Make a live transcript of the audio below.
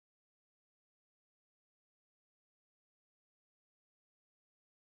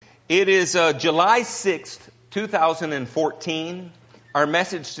It is July 6th, 2014. Our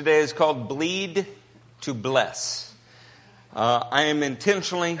message today is called Bleed to Bless. I am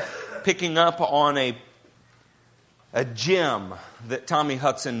intentionally picking up on a gem that Tommy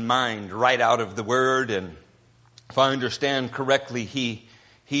Hudson mined right out of the Word. And if I understand correctly,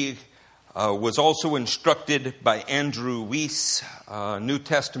 he was also instructed by Andrew Weiss, New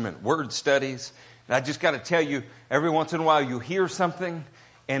Testament Word Studies. And I just got to tell you, every once in a while you hear something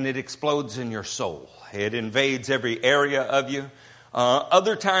and it explodes in your soul. It invades every area of you.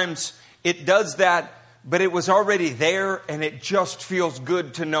 Other times it does that, but it was already there, and it just feels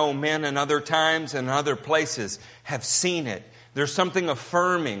good to know men in other times and other places have seen it. There's something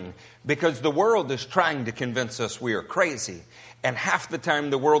affirming, because the world is trying to convince us we are crazy, and half the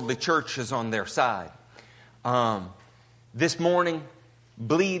time the worldly church is on their side. This morning,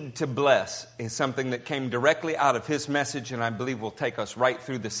 Bleed to Bless is something that came directly out of his message, and I believe will take us right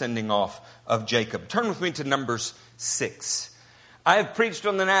through the sending off of Jacob. Turn with me to Numbers 6. I have preached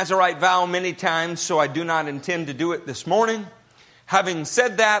on the Nazirite vow many times, so I do not intend to do it this morning. Having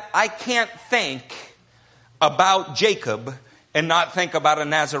said that, I can't think about Jacob and not think about a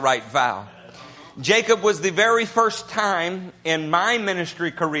Nazirite vow. Jacob was the very first time in my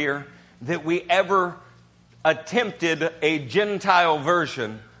ministry career that we ever attempted a Gentile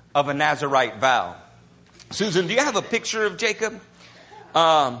version of a Nazirite vow. Susan, do you have a picture of Jacob?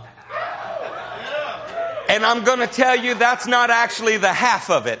 And I'm going to tell you that's not actually the half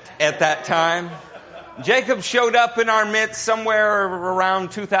of it at that time. Jacob showed up in our midst somewhere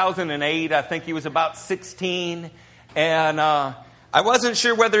around 2008. I think he was about 16. And I wasn't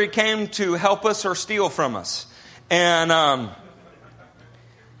sure whether he came to help us or steal from us. And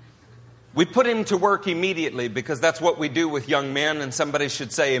we put him to work immediately, because that's what we do with young men, and somebody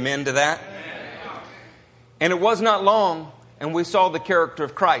should say amen to that. And it was not long, and we saw the character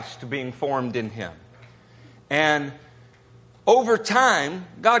of Christ being formed in him. And over time,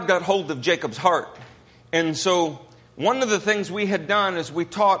 God got hold of Jacob's heart. And so one of the things we had done is we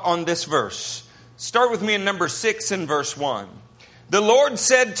taught on this verse. Start with me in Numbers 6 and verse 1. The Lord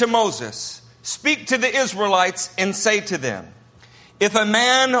said to Moses, "Speak to the Israelites and say to them, if a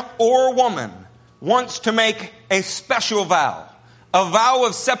man or woman wants to make a special vow, a vow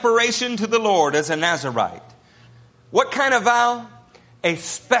of separation to the Lord as a Nazirite." What kind of vow? A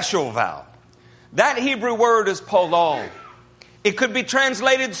special vow. That Hebrew word is polal. It could be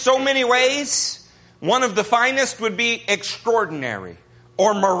translated so many ways. One of the finest would be extraordinary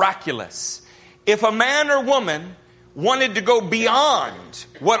or miraculous. If a man or woman wanted to go beyond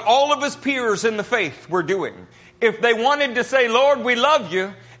what all of his peers in the faith were doing, if they wanted to say, "Lord, we love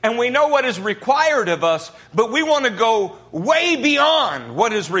you, and we know what is required of us, but we want to go way beyond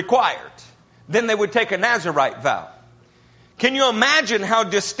what is required," then they would take a Nazirite vow. Can you imagine how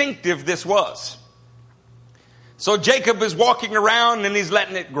distinctive this was? So Jacob is walking around and he's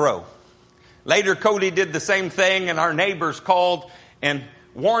letting it grow. Later, Cody did the same thing, and our neighbors called and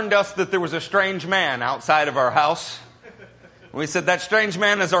warned us that there was a strange man outside of our house. We said, "That strange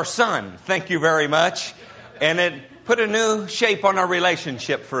man is our son. Thank you very much." And it put a new shape on our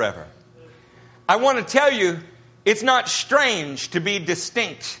relationship forever. I want to tell you, it's not strange to be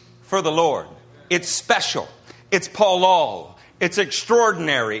distinct for the Lord. It's special. It's polal. It's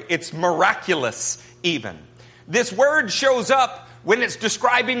extraordinary. It's miraculous even. This word shows up when it's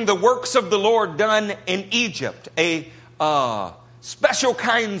describing the works of the Lord done in Egypt. Special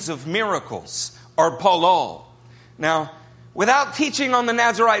kinds of miracles are polal. Now, without teaching on the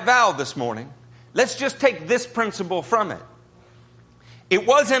Nazirite vow this morning, let's just take this principle from it. It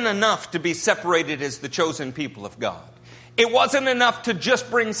wasn't enough to be separated as the chosen people of God. It wasn't enough to just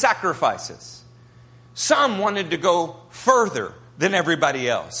bring sacrifices. Some wanted to go further than everybody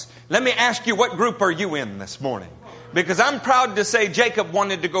else. Let me ask you, what group are you in this morning? Because I'm proud to say Jacob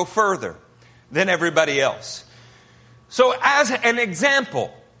wanted to go further than everybody else. So as an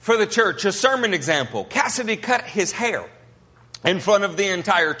example for the church, a sermon example, Cassidy cut his hair in front of the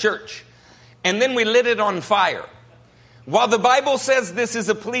entire church. And then we lit it on fire. While the Bible says this is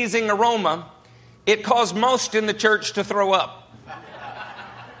a pleasing aroma, it caused most in the church to throw up.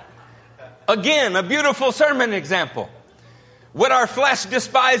 Again, a beautiful sermon example. What our flesh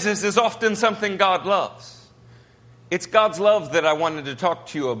despises is often something God loves. It's God's love that I wanted to talk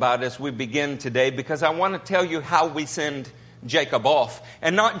to you about as we begin today, because I want to tell you how we send Jacob off.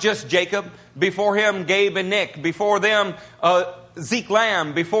 And not just Jacob. Before him, Gabe and Nick. Before them, Zeke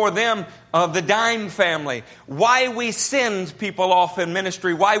Lamb. Before them, the Dime family. Why we send people off in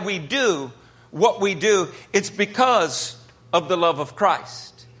ministry, why we do what we do, it's because of the love of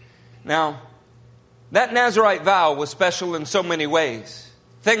Christ. Now, that Nazirite vow was special in so many ways.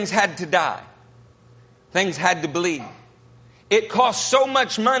 Things had to die. Things had to bleed. It cost so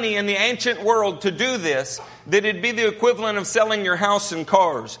much money in the ancient world to do this that it'd be the equivalent of selling your house and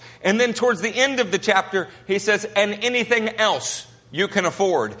cars. And then towards the end of the chapter, he says, and anything else you can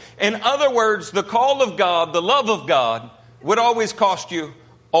afford. In other words, the call of God, the love of God, would always cost you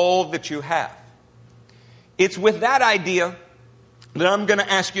all that you have. It's with that idea that I'm going to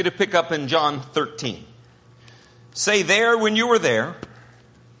ask you to pick up in John 13. Say there when you were there.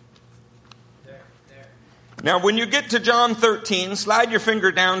 Now, when you get to John 13, slide your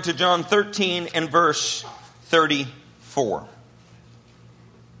finger down to John 13 and verse 34.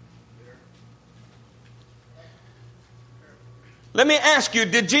 Let me ask you,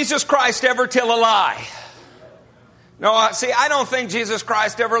 did Jesus Christ ever tell a lie? No, see, I don't think Jesus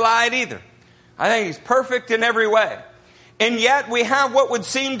Christ ever lied either. I think He's perfect in every way. And yet we have what would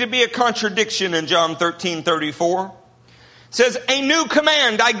seem to be a contradiction in John 13:34. It says, a new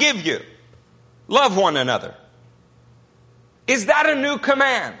command I give you. Love one another. Is that a new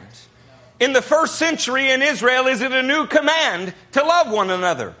command? In the first century in Israel, is it a new command to love one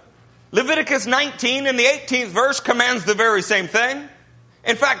another? Leviticus 19 in the 18th verse commands the very same thing.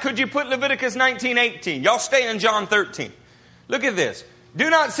 In fact, could you put Leviticus 19:18? Y'all stay in John 13. Look at this. Do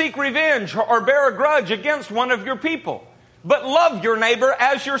not seek revenge or bear a grudge against one of your people, but love your neighbor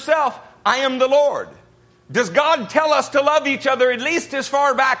as yourself. I am the Lord. Does God tell us to love each other at least as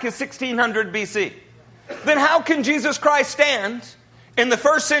far back as 1600 BC? Then how can Jesus Christ stand in the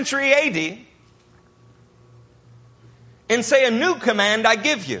first century AD and say, a new command I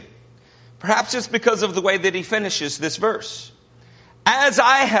give you? Perhaps it's because of the way that he finishes this verse. As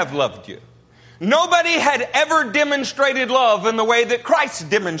I have loved you. Nobody had ever demonstrated love in the way that Christ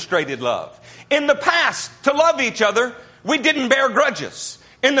demonstrated love. In the past, to love each other, we didn't bear grudges.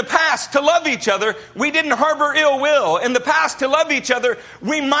 In the past, to love each other, we didn't harbor ill will. In the past, to love each other,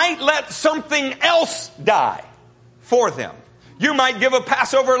 we might let something else die for them. You might give a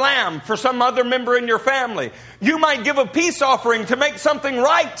Passover lamb for some other member in your family. You might give a peace offering to make something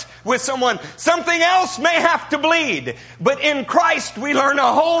right with someone. Something else may have to bleed. But in Christ, we learn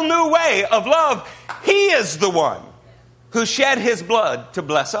a whole new way of love. He is the one who shed His blood to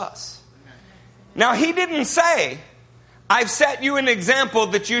bless us. Now, He didn't say, I've set you an example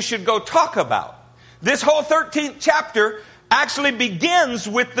that you should go talk about. This whole 13th chapter actually begins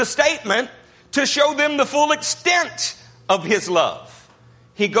with the statement to show them the full extent of His love.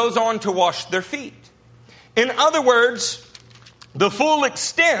 He goes on to wash their feet. In other words, the full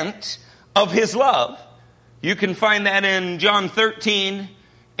extent of His love, you can find that in John 13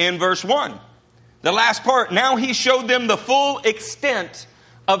 and verse 1. The last part, now He showed them the full extent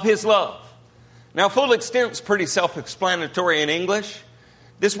of His love. Now, full extent is pretty self-explanatory in English.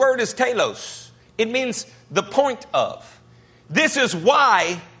 This word is telos. It means the point of. This is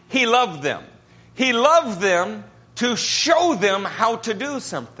why He loved them. He loved them to show them how to do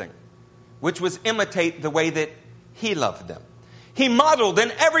something, which was imitate the way that He loved them. He modeled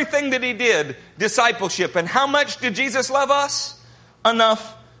in everything that He did discipleship. And how much did Jesus love us?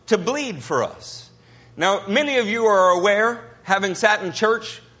 Enough to bleed for us. Now, many of you are aware, having sat in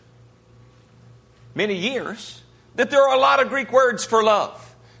church many years, that there are a lot of Greek words for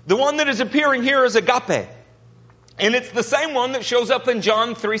love. The one that is appearing here is agape. And it's the same one that shows up in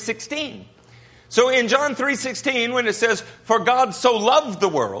John 3:16. So in John 3:16, when it says, for God so loved the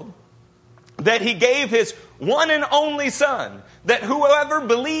world that He gave His one and only Son, that whoever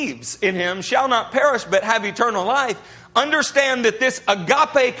believes in Him shall not perish but have eternal life, understand that this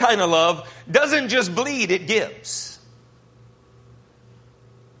agape kind of love doesn't just bleed, it gives.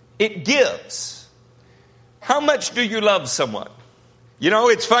 It gives. How much do you love someone? You know,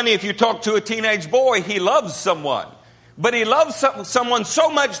 it's funny, if you talk to a teenage boy, he loves someone. But he loves someone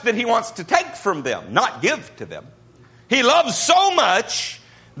so much that he wants to take from them, not give to them. He loves so much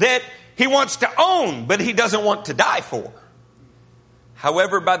that he wants to own, but he doesn't want to die for.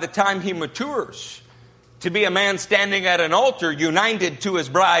 However, by the time he matures to be a man standing at an altar united to his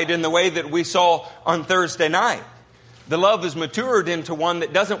bride in the way that we saw on Thursday night, the love is matured into one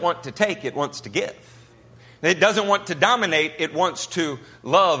that doesn't want to take, it wants to give. It doesn't want to dominate, it wants to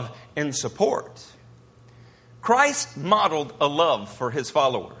love and support. Christ modeled a love for His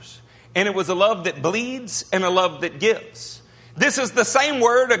followers. And it was a love that bleeds and a love that gives. This is the same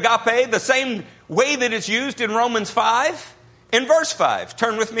word, agape, the same way that it's used in Romans 5 in verse 5.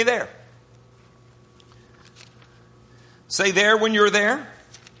 Turn with me there. Say there when you're there.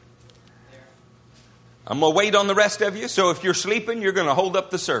 I'm going to wait on the rest of you, so if you're sleeping, you're going to hold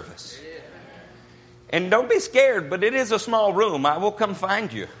up the service. And don't be scared, but it is a small room. I will come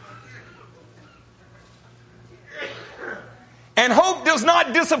find you. And hope does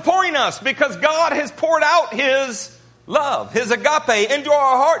not disappoint us because God has poured out His love, His agape, into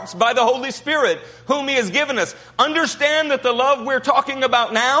our hearts by the Holy Spirit, whom He has given us. Understand that the love we're talking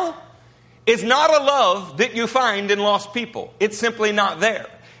about now is not a love that you find in lost people. It's simply not there.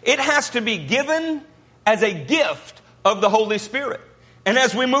 It has to be given as a gift of the Holy Spirit. And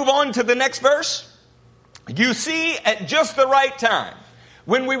as we move on to the next verse, you see, at just the right time,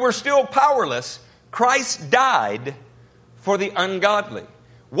 when we were still powerless, Christ died for the ungodly.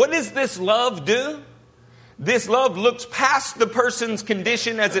 What does this love do? This love looks past the person's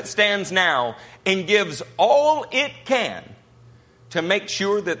condition as it stands now and gives all it can to make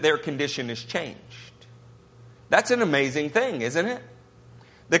sure that their condition is changed. That's an amazing thing, isn't it?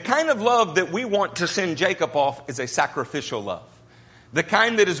 The kind of love that we want to send Jacob off is a sacrificial love. The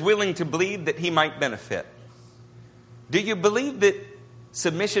kind that is willing to bleed that he might benefit. Do you believe that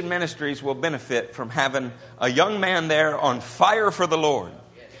Submission Ministries will benefit from having a young man there on fire for the Lord?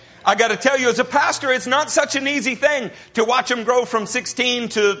 I got to tell you, as a pastor, it's not such an easy thing to watch him grow from 16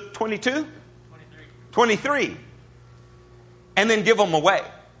 to 22? 23. And then give them away.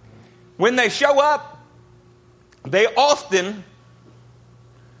 When they show up, they often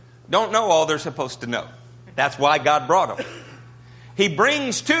don't know all they're supposed to know. That's why God brought them. He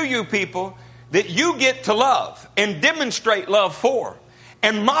brings to you people that you get to love and demonstrate love for.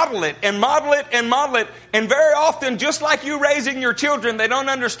 And model it, and model it, and model it. And very often, just like you raising your children, they don't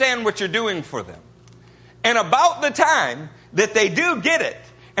understand what you're doing for them. And about the time that they do get it,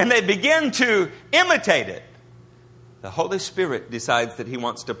 and they begin to imitate it, the Holy Spirit decides that He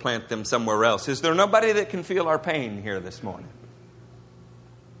wants to plant them somewhere else. Is there nobody that can feel our pain here this morning?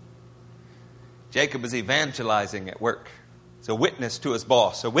 Jacob is evangelizing at work. He's a witness to his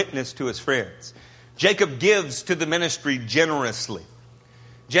boss, a witness to his friends. Jacob gives to the ministry generously.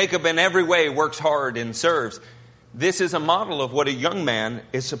 Jacob in every way works hard and serves. This is a model of what a young man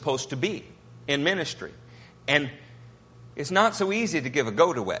is supposed to be in ministry. And it's not so easy to give a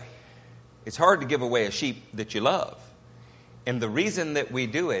goat away. It's hard to give away a sheep that you love. And the reason that we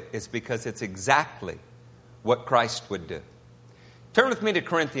do it is because it's exactly what Christ would do. Turn with me to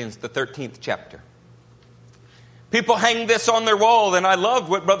Corinthians, the 13th chapter. People hang this on their wall, and I loved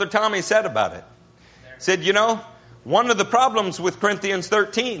what Brother Tommy said about it. He said, you know, one of the problems with Corinthians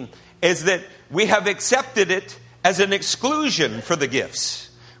 13 is that we have accepted it as an exclusion for the gifts.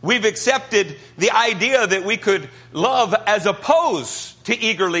 We've accepted the idea that we could love as opposed to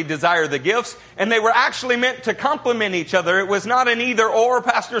eagerly desire the gifts, and they were actually meant to complement each other. It was not an either or,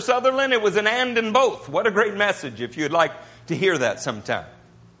 Pastor Sutherland. It was an and in both. What a great message if you'd like to hear that sometime.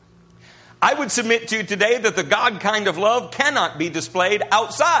 I would submit to you today that the God kind of love cannot be displayed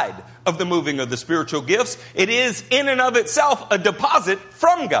outside of the moving of the spiritual gifts. It is in and of itself a deposit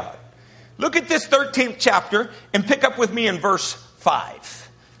from God. Look at this 13th chapter and pick up with me in verse 5.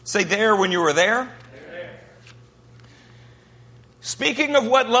 Say there when you were there. Speaking of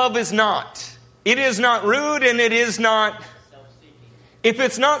what love is not, it is not rude and it is not self-seeking. If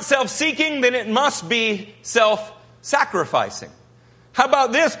it's not self-seeking, then it must be self-sacrificing. How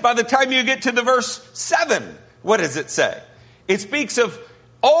about this? By the time you get to the verse 7, what does it say? It speaks of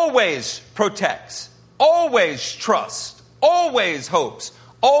always protects, always trusts, always hopes,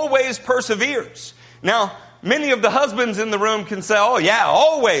 always perseveres. Now, many of the husbands in the room can say, oh yeah,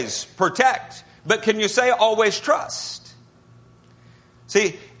 always protect. But can you say always trust?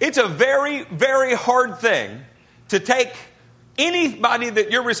 See, it's a very, very hard thing to take anybody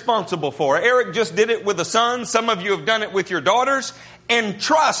that you're responsible for. Eric just did it with a son. Some of you have done it with your daughters. And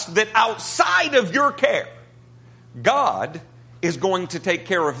trust that outside of your care, God is going to take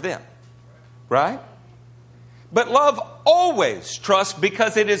care of them. Right? But love always trusts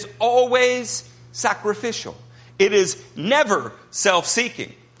because it is always sacrificial. It is never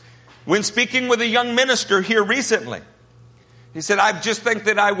self-seeking. When speaking with a young minister here recently, he said, I just think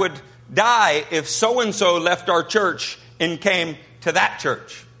that I would die if so-and-so left our church and came to that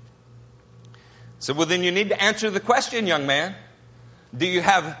church. So, well, then you need to answer the question, young man. Do you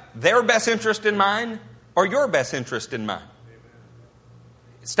have their best interest in mind or your best interest in mind?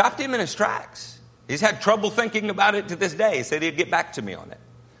 It stopped him in his tracks. He's had trouble thinking about it to this day. He said he'd get back to me on it.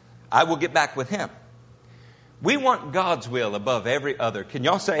 I will get back with him. We want God's will above every other. Can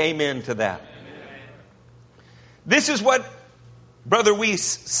y'all say amen to that? Amen. This is what Brother Weiss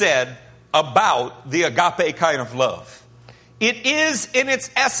said about the agape kind of love. It is in its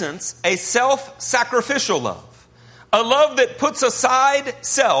essence a self-sacrificial love. A love that puts aside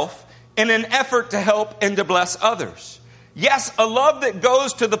self in an effort to help and to bless others. Yes, a love that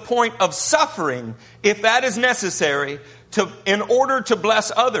goes to the point of suffering, if that is necessary, in order to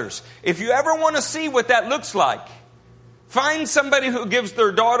bless others. If you ever want to see what that looks like, Find somebody who gives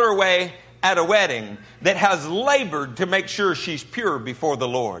their daughter away at a wedding that has labored to make sure she's pure before the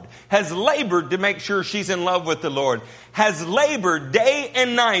Lord, has labored to make sure she's in love with the Lord, has labored day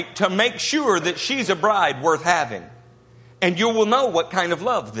and night to make sure that she's a bride worth having. And you will know what kind of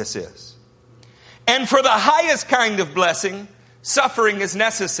love this is. And for the highest kind of blessing, suffering is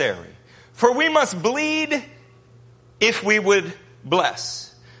necessary. For we must bleed if we would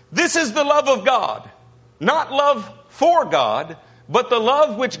bless. This is the love of God, not love for God, but the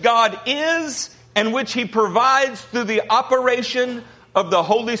love which God is and which He provides through the operation of the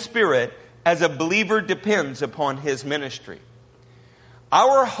Holy Spirit as a believer depends upon His ministry.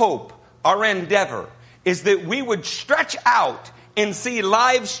 Our hope, our endeavor, is that we would stretch out and see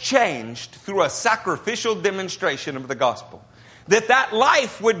lives changed through a sacrificial demonstration of the gospel. That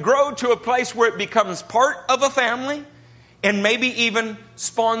life would grow to a place where it becomes part of a family and maybe even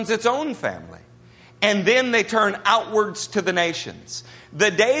spawns its own family. And then they turn outwards to the nations.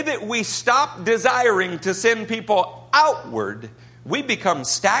 The day that we stop desiring to send people outward, we become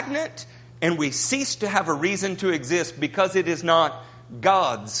stagnant and we cease to have a reason to exist because it is not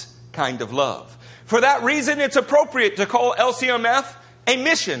God's kind of love. For that reason, it's appropriate to call LCMF a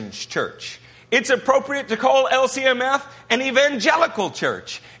missions church. It's appropriate to call LCMF an evangelical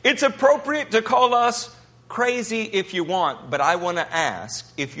church. It's appropriate to call us crazy if you want, but I want to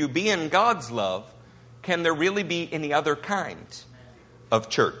ask, if you be in God's love, can there really be any other kind of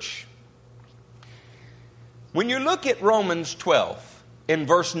church? When you look at Romans 12, in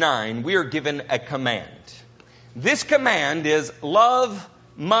verse 9, we are given a command. This command is, love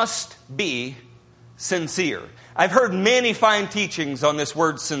must be sincere. I've heard many fine teachings on this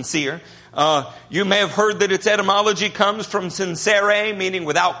word sincere. You may have heard that its etymology comes from sincere, meaning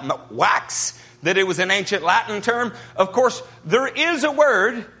without wax, that it was an ancient Latin term. Of course, there is a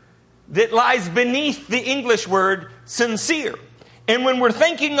word that lies beneath the English word sincere. And when we're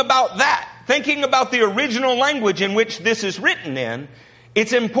thinking about that, thinking about the original language in which this is written in,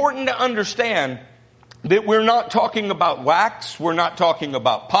 it's important to understand that we're not talking about wax, we're not talking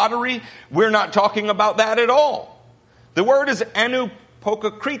about pottery, we're not talking about that at all. The word is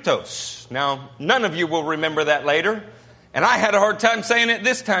anupokritos. Now, none of you will remember that later, and I had a hard time saying it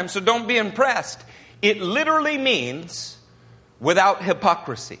this time, so don't be impressed. It literally means without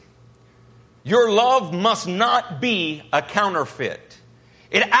hypocrisy. Your love must not be a counterfeit.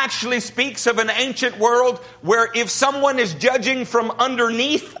 It actually speaks of an ancient world where if someone is judging from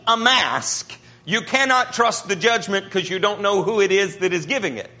underneath a mask, you cannot trust the judgment because you don't know who it is that is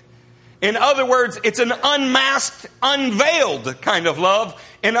giving it. In other words, it's an unmasked, unveiled kind of love.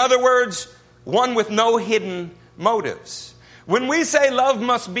 In other words, one with no hidden motives. When we say love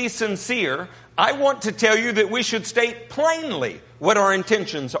must be sincere, I want to tell you that we should state plainly what our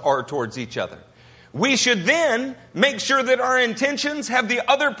intentions are towards each other. We should then make sure that our intentions have the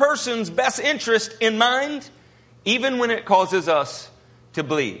other person's best interest in mind, even when it causes us to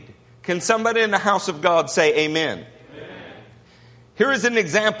bleed. Can somebody in the house of God say amen? Amen. Here is an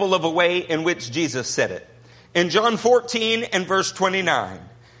example of a way in which Jesus said it. In John 14 and verse 29,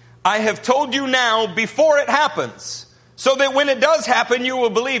 I have told you now before it happens, so that when it does happen, you will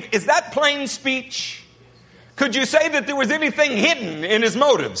believe. Is that plain speech? Could you say that there was anything hidden in his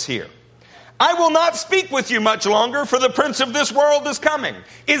motives here? I will not speak with you much longer, for the prince of this world is coming.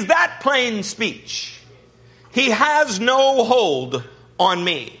 Is that plain speech? He has no hold on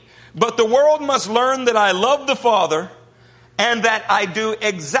me. But the world must learn that I love the Father and that I do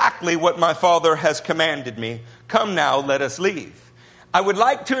exactly what my Father has commanded me. Come now, let us leave. I would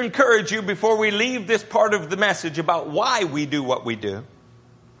like to encourage you before we leave this part of the message about why we do what we do,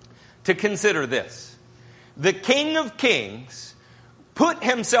 to consider this. The King of Kings put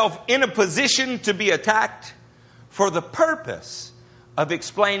himself in a position to be attacked for the purpose of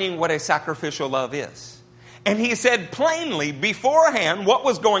explaining what a sacrificial love is. And he said plainly beforehand what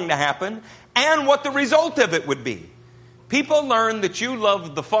was going to happen and what the result of it would be. People learn that you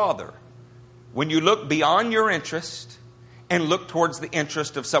love the Father when you look beyond your interest and look towards the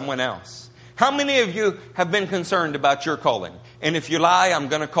interest of someone else. How many of you have been concerned about your calling? And if you lie, I'm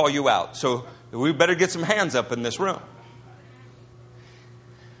going to call you out. So we better get some hands up in this room.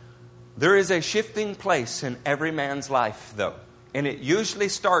 There is a shifting place in every man's life, though. And it usually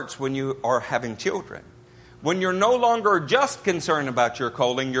starts when you are having children. When you're no longer just concerned about your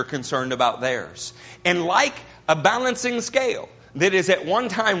calling, you're concerned about theirs. And like a balancing scale that is at one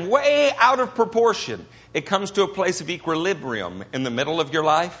time way out of proportion, it comes to a place of equilibrium in the middle of your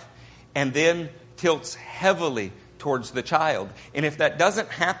life and then tilts heavily towards the child. And if that doesn't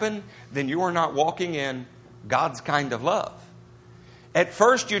happen, then you are not walking in God's kind of love. At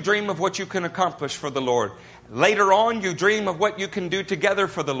first, you dream of what you can accomplish for the Lord. Later on, you dream of what you can do together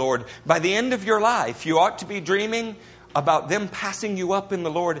for the Lord. By the end of your life, you ought to be dreaming about them passing you up in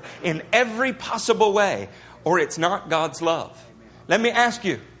the Lord in every possible way, or it's not God's love. Let me ask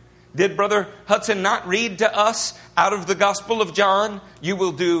you, did Brother Hudson not read to us out of the Gospel of John, you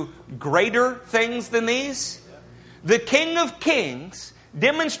will do greater things than these? The King of Kings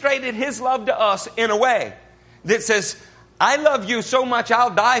demonstrated His love to us in a way that says, I love you so much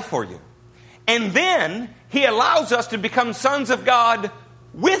I'll die for you. And then He allows us to become sons of God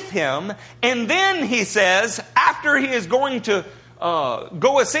with Him. And then He says, after He is going to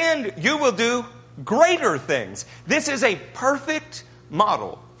go ascend, you will do greater things. This is a perfect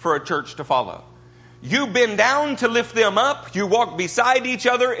model for a church to follow. You bend down to lift them up. You walk beside each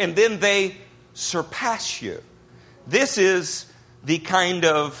other, and then they surpass you. This is the kind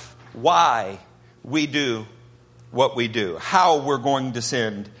of why we do what we do, how we're going to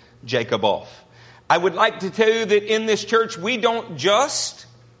send Jacob off. I would like to tell you that in this church, we don't just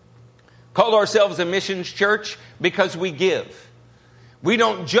call ourselves a missions church because we give. We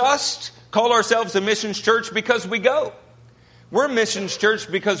don't just call ourselves a missions church because we go. We're a missions church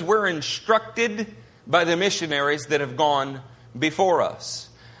because we're instructed by the missionaries that have gone before us.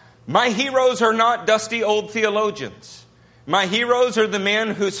 My heroes are not dusty old theologians. My heroes are the men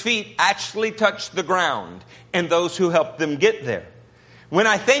whose feet actually touched the ground and those who helped them get there. When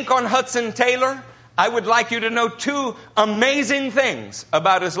I think on Hudson Taylor, I would like you to know two amazing things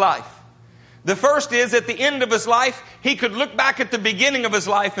about his life. The first is, at the end of his life, he could look back at the beginning of his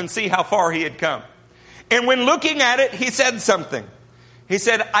life and see how far he had come. And when looking at it, he said something. He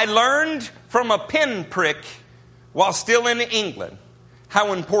said, I learned from a pinprick while still in England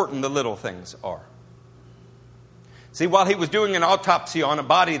how important the little things are. See, while he was doing an autopsy on a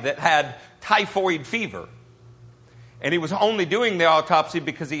body that had typhoid fever, and he was only doing the autopsy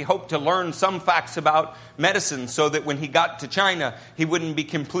because he hoped to learn some facts about medicine so that when he got to China, he wouldn't be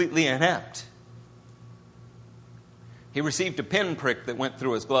completely inept. He received a pinprick that went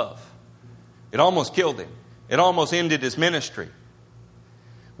through his glove. It almost killed him. It almost ended his ministry.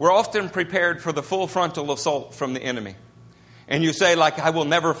 We're often prepared for the full frontal assault from the enemy. And you say, like, I will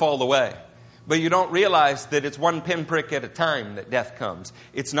never fall away. But you don't realize that it's one pinprick at a time that death comes.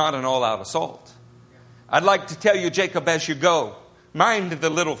 It's not an all-out assault. I'd like to tell you, Jacob, as you go, mind the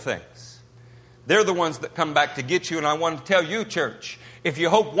little things. They're the ones that come back to get you. And I want to tell you, church, if you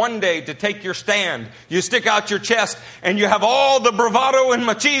hope one day to take your stand, you stick out your chest and you have all the bravado and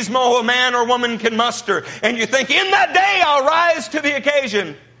machismo a man or woman can muster, and you think, in that day I'll rise to the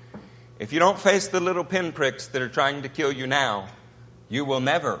occasion. If you don't face the little pinpricks that are trying to kill you now, you will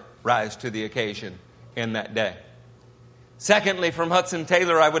never rise to the occasion in that day. Secondly, from Hudson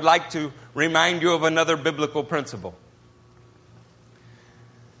Taylor, I would like to remind you of another biblical principle.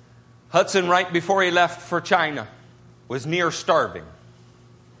 Hudson, right before he left for China, was near starving.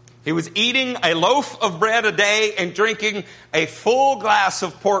 He was eating a loaf of bread a day and drinking a full glass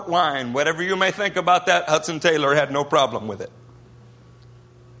of port wine. Whatever you may think about that, Hudson Taylor had no problem with it.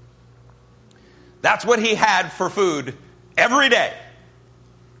 That's what he had for food every day.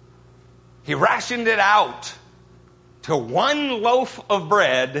 He rationed it out to one loaf of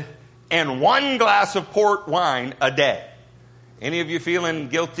bread and one glass of port wine a day. Any of you feeling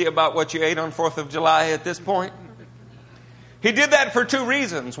guilty about what you ate on 4th of July at this point? He did that for two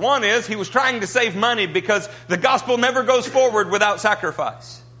reasons. One is he was trying to save money because the gospel never goes forward without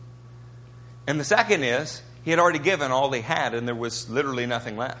sacrifice. And the second is he had already given all he had and there was literally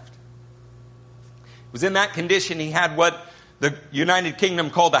nothing left. It was in that condition he had what the United Kingdom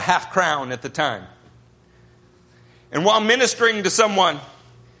called a half crown at the time. And while ministering to someone,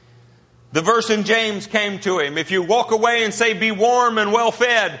 the verse in James came to him. If you walk away and say, be warm and well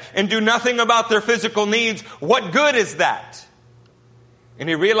fed, and do nothing about their physical needs, what good is that? And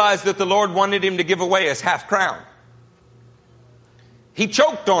he realized that the Lord wanted him to give away his half crown. He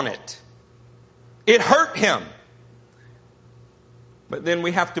choked on it. It hurt him. But then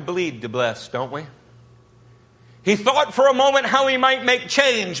we have to bleed to bless, don't we? He thought for a moment how he might make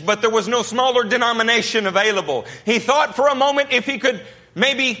change, but there was no smaller denomination available. He thought for a moment if he could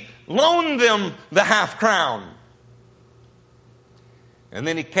maybe loan them the half crown. And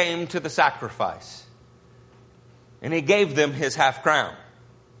then he came to the sacrifice. And he gave them his half crown.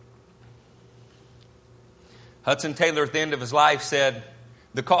 Hudson Taylor at the end of his life said,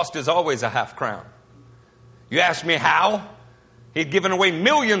 the cost is always a half crown. You ask me how? He'd given away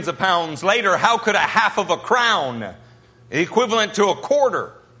millions of pounds later. How could a half of a crown, equivalent to a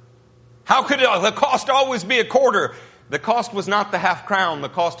quarter, how could the cost always be a quarter? The cost was not the half crown. The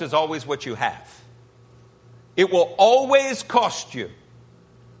cost is always what you have. It will always cost you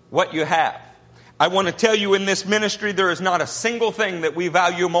what you have. I want to tell you, in this ministry, there is not a single thing that we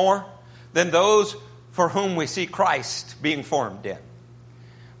value more than those for whom we see Christ being formed in.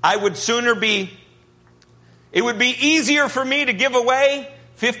 It would be easier for me to give away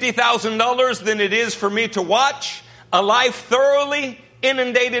 $50,000 than it is for me to watch a life thoroughly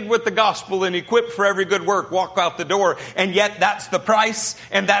inundated with the gospel and equipped for every good work walk out the door. And yet that's the price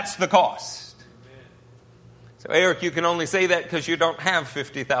and that's the cost. So Eric, you can only say that because you don't have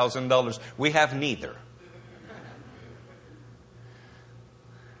 $50,000. We have neither.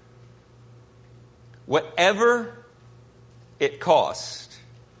 Whatever it costs,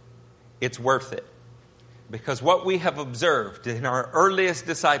 it's worth it. Because what we have observed in our earliest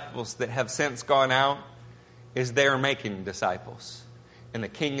disciples that have since gone out is they are making disciples. And the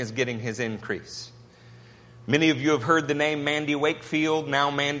King is getting his increase. Many of you have heard the name Mandy Wakefield, now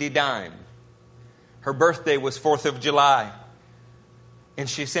Mandy Dime. Her birthday was 4th of July. And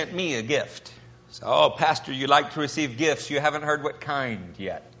she sent me a gift. So, oh, Pastor, you like to receive gifts. You haven't heard what kind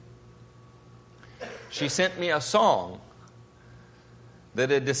yet. She sent me a song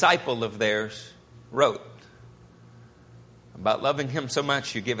that a disciple of theirs wrote about loving him so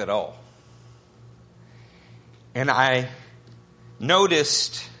much you give it all. And I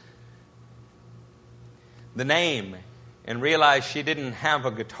noticed the name and realized she didn't have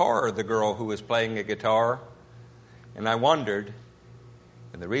a guitar, the girl who was playing a guitar. And I wondered,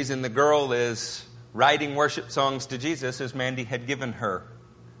 and the reason the girl is writing worship songs to Jesus is Mandy had given her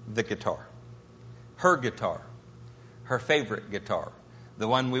the guitar. Her guitar. Her favorite guitar. The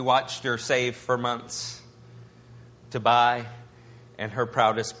one we watched her save for months to buy, and her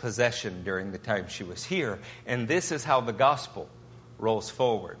proudest possession during the time she was here. And this is how the gospel rolls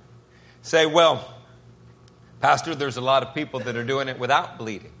forward. Say, well, Pastor, there's a lot of people that are doing it without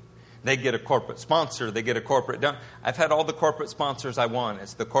bleeding. They get a corporate sponsor. They get a corporate donor. I've had all the corporate sponsors I want.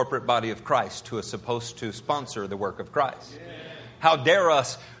 It's the corporate body of Christ who is supposed to sponsor the work of Christ. Yeah. How dare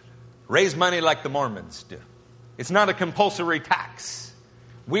us raise money like the Mormons do? It's not a compulsory tax.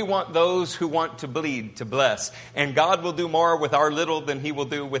 We want those who want to bleed to bless. And God will do more with our little than He will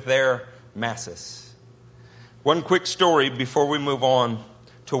do with their masses. One quick story before we move on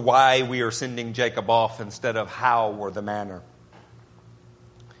to why we are sending Jacob off instead of how or the manner.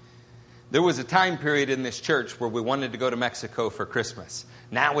 There was a time period in this church where we wanted to go to Mexico for Christmas.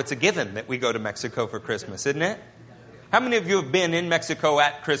 Now it's a given that we go to Mexico for Christmas, isn't it? How many of you have been in Mexico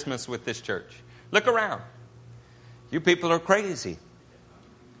at Christmas with this church? Look around. You people are crazy.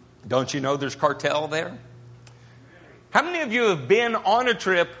 Don't you know there's cartel there? How many of you have been on a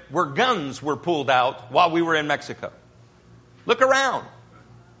trip where guns were pulled out while we were in Mexico? Look around.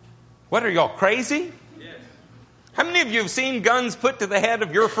 What, are y'all crazy? Yes. How many of you have seen guns put to the head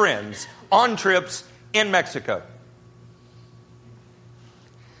of your friends on trips in Mexico?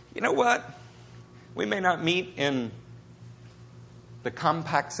 You know what? We may not meet in the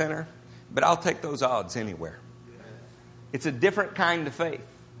Compaq Center, but I'll take those odds anywhere. It's a different kind of faith.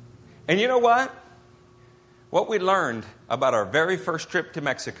 And you know what? What we learned about our very first trip to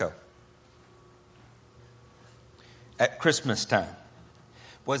Mexico at Christmas time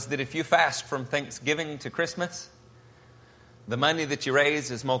was that if you fast from Thanksgiving to Christmas, the money that you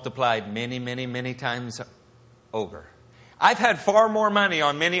raise is multiplied many, many, many times over. I've had far more money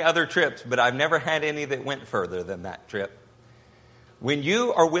on many other trips, but I've never had any that went further than that trip. When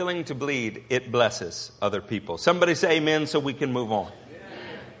you are willing to bleed, it blesses other people. Somebody say amen so we can move on.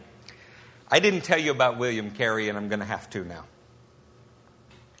 I didn't tell you about William Carey, and I'm going to have to now.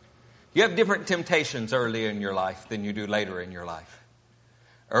 You have different temptations early in your life than you do later in your life.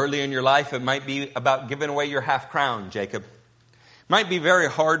 Early in your life, it might be about giving away your half crown, Jacob. It might be very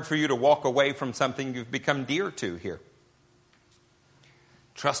hard for you to walk away from something you've become dear to here.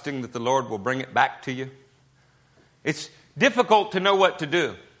 Trusting that the Lord will bring it back to you. It's difficult to know what to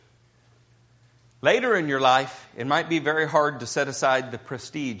do. Later in your life, it might be very hard to set aside the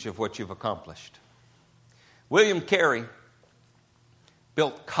prestige of what you've accomplished. William Carey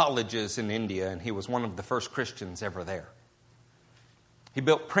built colleges in India, and he was one of the first Christians ever there. He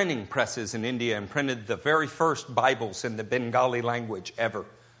built printing presses in India and printed the very first Bibles in the Bengali language ever.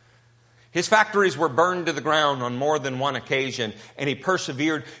 His factories were burned to the ground on more than one occasion, and he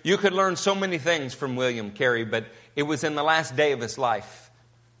persevered. You could learn so many things from William Carey, but it was in the last day of his life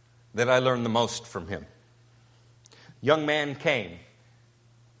that I learned the most from him. Young man came.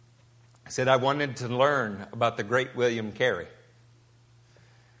 Said, I wanted to learn about the great William Carey.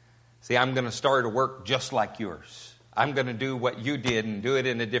 See, I'm going to start a work just like yours. I'm going to do what you did and do it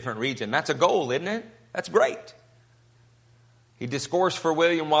in a different region. That's a goal, isn't it? That's great. He discoursed for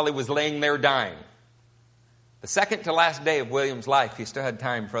William while he was laying there dying. The second to last day of William's life, he still had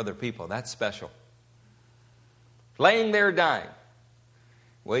time for other people. That's special. Laying there dying,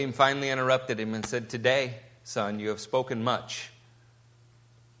 William finally interrupted him and said, "Today, son, you have spoken much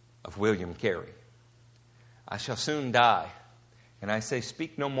of William Carey. I shall soon die. And I say,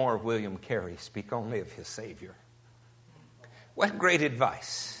 speak no more of William Carey. Speak only of his Savior." What great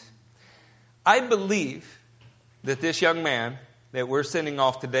advice. I believe that this young man that we're sending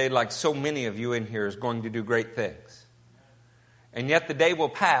off today, like so many of you in here, is going to do great things. And yet the day will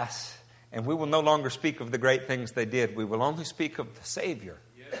pass, and we will no longer speak of the great things they did. We will only speak of the Savior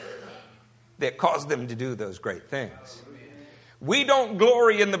that caused them to do those great things. We don't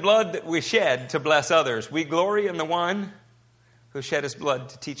glory in the blood that we shed to bless others. We glory in the one who shed his blood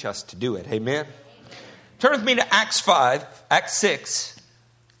to teach us to do it. Amen? Turn with me to Acts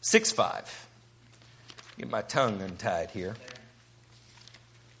 6:5. Get my tongue untied here.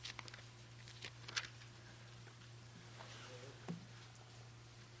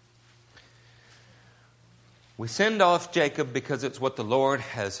 We send off Jacob because it's what the Lord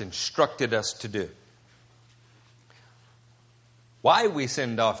has instructed us to do. Why we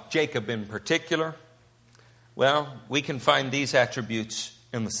send off Jacob in particular? Well, we can find these attributes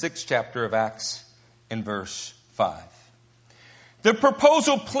in the 6th chapter of Acts in verse 5. The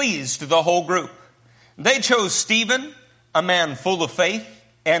proposal pleased the whole group. They chose Stephen, a man full of faith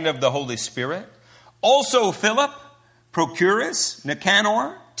and of the Holy Spirit. Also Philip, Prochorus,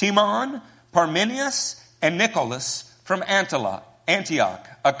 Nicanor, Timon, Parmenius, and Nicholas from Antioch,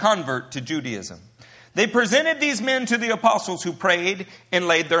 a convert to Judaism. They presented these men to the apostles, who prayed and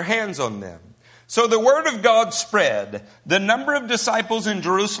laid their hands on them. So the word of God spread. The number of disciples in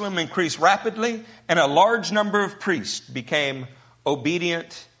Jerusalem increased rapidly, and a large number of priests became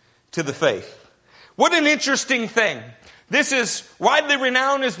obedient to the faith. What an interesting thing. This is widely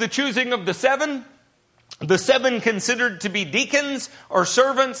renowned as the choosing of the seven considered to be deacons or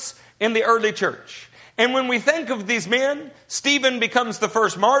servants in the early church. And when we think of these men, Stephen becomes the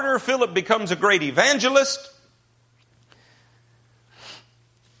first martyr, Philip becomes a great evangelist.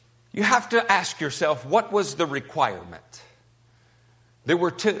 You have to ask yourself, what was the requirement? There were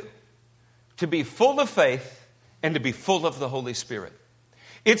two: to be full of faith and to be full of the Holy Spirit.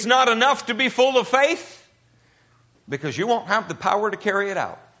 It's not enough to be full of faith, because you won't have the power to carry it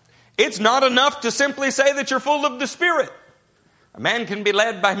out. It's not enough to simply say that you're full of the Spirit. A man can be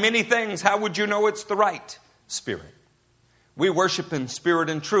led by many things. How would you know it's the right spirit? We worship in spirit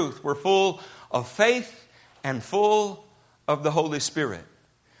and truth. We're full of faith and full of the Holy Spirit.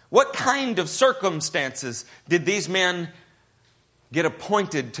 What kind of circumstances did these men get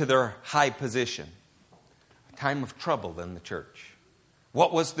appointed to their high position? A time of trouble in the church.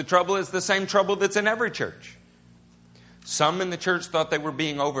 What was the trouble? It's the same trouble that's in every church. Some in the church thought they were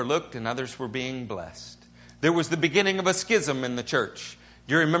being overlooked, and others were being blessed. There was the beginning of a schism in the church.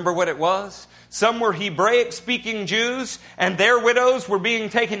 Do you remember what it was? Some were Hebraic-speaking Jews, and their widows were being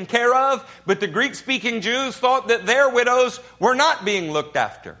taken care of, but the Greek-speaking Jews thought that their widows were not being looked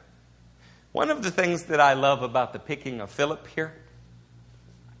after. One of the things that I love about the picking of Philip here,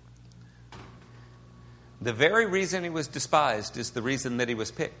 the very reason he was despised is the reason that he was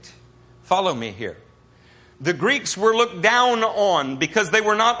picked. Follow me here. The Greeks were looked down on because they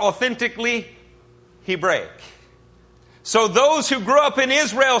were not authentically Hebraic. So those who grew up in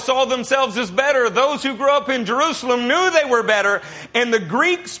Israel saw themselves as better. Those who grew up in Jerusalem knew they were better. And the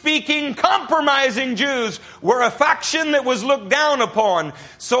Greek-speaking, compromising Jews were a faction that was looked down upon.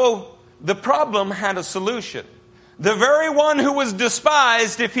 So the problem had a solution. The very one who was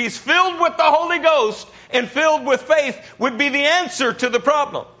despised, if he's filled with the Holy Ghost and filled with faith, would be the answer to the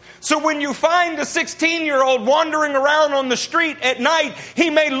problem. So when you find a 16-year-old wandering around on the street at night, he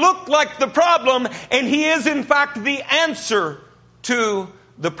may look like the problem, and he is in fact the answer to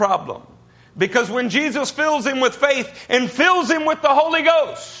the problem. Because when Jesus fills him with faith and fills him with the Holy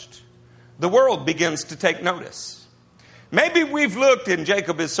Ghost, the world begins to take notice. Maybe we've looked, and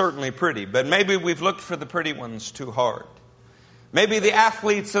Jacob is certainly pretty, but maybe we've looked for the pretty ones too hard. Maybe the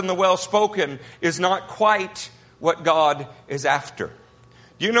athletes and the well-spoken is not quite what God is after.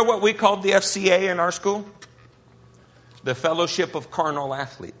 Do you know what we called the FCA in our school? The Fellowship of Carnal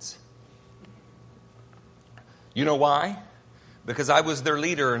Athletes. You know why? Because I was their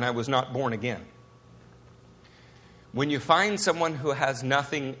leader and I was not born again. When you find someone who has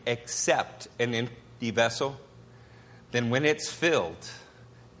nothing except an empty vessel, then when it's filled,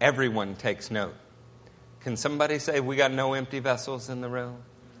 everyone takes note. Can somebody say we got no empty vessels in the room?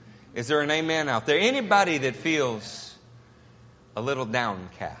 Is there an amen out there? Anybody that feels a little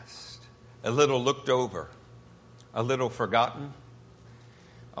downcast, a little looked over, a little forgotten?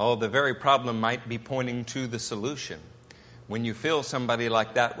 Oh, the very problem might be pointing to the solution. When you fill somebody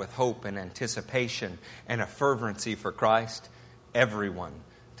like that with hope and anticipation and a fervency for Christ, everyone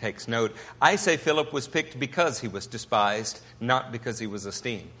takes note. I say Philip was picked because he was despised, not because he was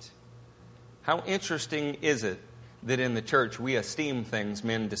esteemed. How interesting is it that in the church we esteem things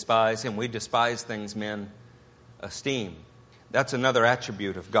men despise, and we despise things men esteem? That's another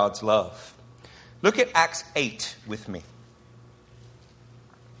attribute of God's love. Look at Acts 8 with me.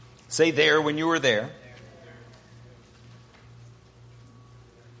 Say there when you were there.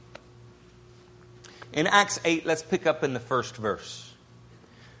 In Acts 8, let's pick up in the first verse.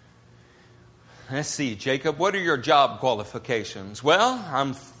 Let's see, Jacob, what are your job qualifications? Well,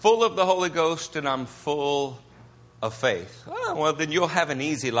 I'm full of the Holy Ghost and I'm full of faith. Oh, well, then you'll have an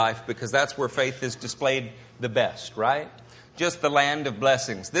easy life because that's where faith is displayed the best, right? Just the land of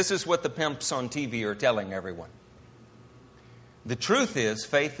blessings. This is what the pimps on TV are telling everyone. The truth is,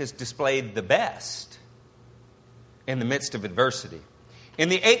 faith is displayed the best in the midst of adversity. In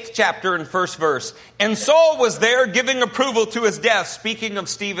the 8th chapter and 1st verse, and Saul was there giving approval to his death, speaking of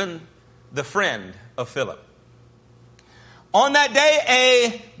Stephen, the friend of Philip. On that day,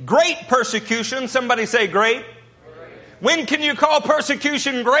 a great persecution. Somebody say great. When can you call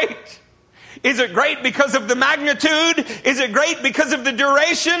persecution great? Is it great because of the magnitude? Is it great because of the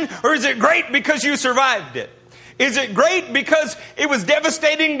duration? Or is it great because you survived it? Is it great because it was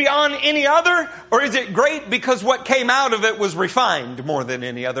devastating beyond any other? Or is it great because what came out of it was refined more than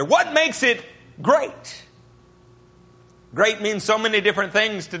any other? What makes it great? Great means so many different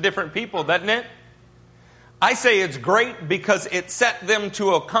things to different people, doesn't it? I say it's great because it set them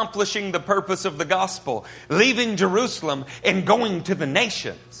to accomplishing the purpose of the gospel, leaving Jerusalem and going to the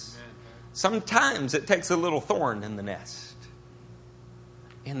nations. Sometimes it takes a little thorn in the nest.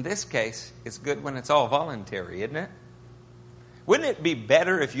 In this case, it's good when it's all voluntary, isn't it? Wouldn't it be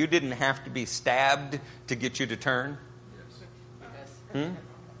better if you didn't have to be stabbed to get you to turn? I'm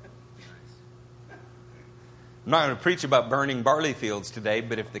not going to preach about burning barley fields today,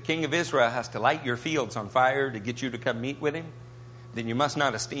 but if the king of Israel has to light your fields on fire to get you to come meet with him, then you must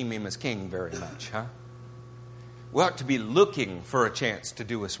not esteem him as king very much, huh? We ought to be looking for a chance to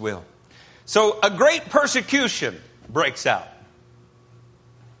do his will. So a great persecution breaks out.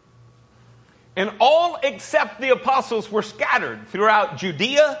 And all except the apostles were scattered throughout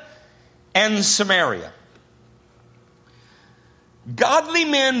Judea and Samaria. Godly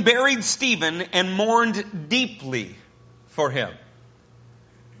men buried Stephen and mourned deeply for him.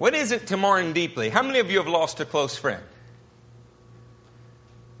 What is it to mourn deeply? How many of you have lost a close friend?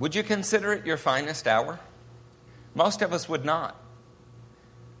 Would you consider it your finest hour? Most of us would not.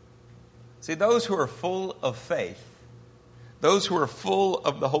 See, those who are full of faith, those who are full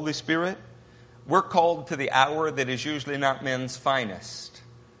of the Holy Spirit, we're called to the hour that is usually not men's finest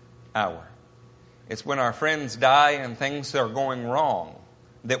hour. It's when our friends die and things are going wrong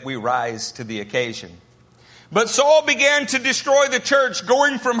that we rise to the occasion. But Saul began to destroy the church,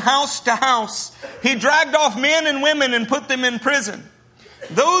 going from house to house. He dragged off men and women and put them in prison.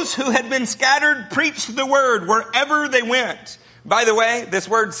 Those who had been scattered preached the word wherever they went. By the way, this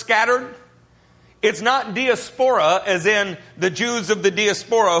word scattered, it's not diaspora as in the Jews of the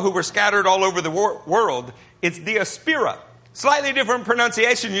diaspora who were scattered all over the world. It's diaspora. Slightly different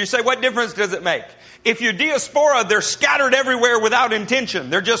pronunciation. You say, what difference does it make? If you're diaspora, they're scattered everywhere without intention.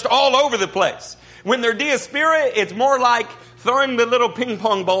 They're just all over the place. When they're diaspora, it's more like throwing the little ping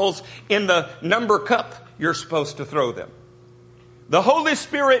pong balls in the number cup you're supposed to throw them. The Holy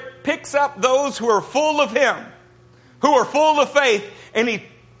Spirit picks up those who are full of Him, who are full of faith, and He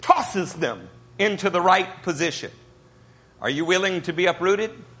tosses them into the right position. Are you willing to be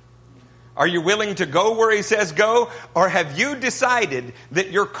uprooted? Are you willing to go where He says go? Or have you decided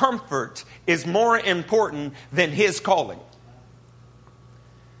that your comfort is more important than His calling?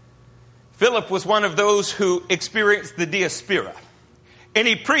 Philip was one of those who experienced the diaspora, and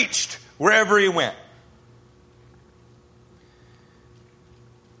he preached wherever he went.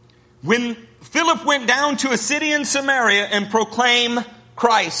 When Philip went down to a city in Samaria and proclaimed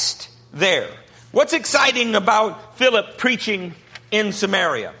Christ there. What's exciting about Philip preaching in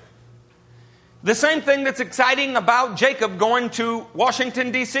Samaria? The same thing that's exciting about Jacob going to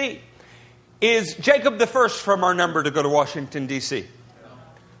Washington, D.C. Is Jacob the first from our number to go to Washington, D.C.?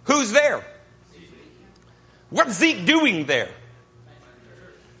 Who's there? What's Zeke doing there?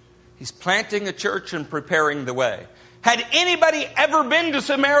 He's planting a church and preparing the way. Had anybody ever been to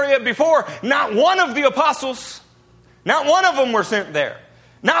Samaria before? Not one of the apostles. Not one of them were sent there.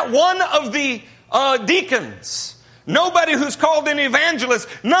 Not one of the deacons. Nobody who's called an evangelist,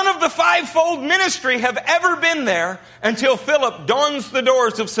 none of the fivefold ministry have ever been there until Philip dawns the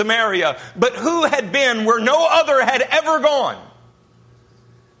doors of Samaria. But who had been where no other had ever gone?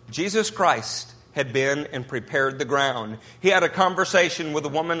 Jesus Christ had been and prepared the ground. He had a conversation with a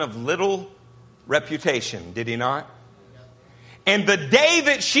woman of little reputation, did he not? And the day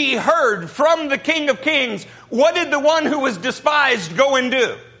that she heard from the King of Kings, what did the one who was despised go and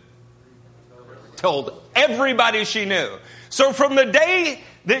do? Told everybody she knew. So from the day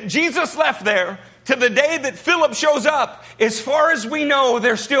that Jesus left there to the day that Philip shows up, as far as we know,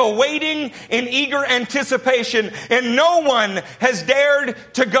 they're still waiting in eager anticipation. And no one has dared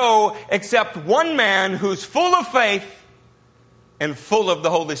to go except one man who's full of faith and full of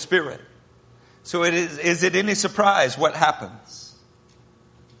the Holy Spirit. So is it any surprise what happens?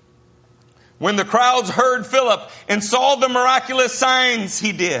 When the crowds heard Philip and saw the miraculous signs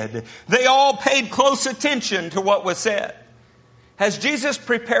he did, they all paid close attention to what was said. Has Jesus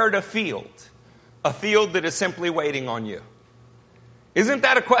prepared a field that is simply waiting on you? Isn't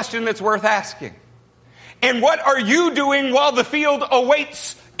that a question that's worth asking? And what are you doing while the field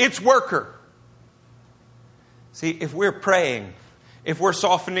awaits its worker? See, if we're praying, if we're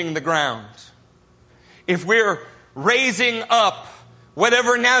softening the ground, if we're raising up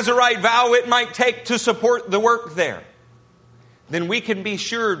whatever Nazirite vow it might take to support the work there, then we can be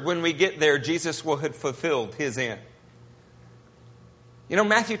sure when we get there, Jesus will have fulfilled his end. You know,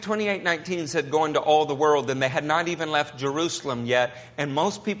 Matthew 28:19 said, go into all the world, and they had not even left Jerusalem yet. And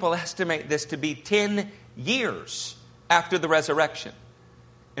most people estimate this to be 10 years after the resurrection.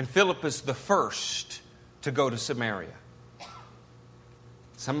 And Philip is the first to go to Samaria.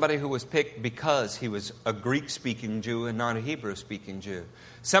 Somebody who was picked because he was a Greek-speaking Jew and not a Hebrew-speaking Jew.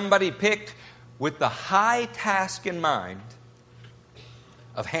 Somebody picked with the high task in mind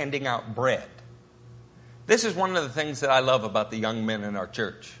of handing out bread. This is one of the things that I love about the young men in our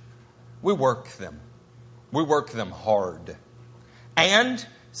church. We work them. We work them hard. And,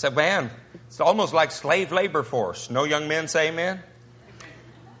 so man, it's almost like slave labor force. No young men say amen?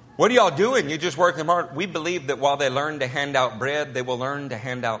 What are y'all doing? You just work them hard. We believe that while they learn to hand out bread, they will learn to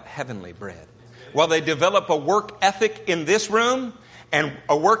hand out heavenly bread. While they develop a work ethic in this room and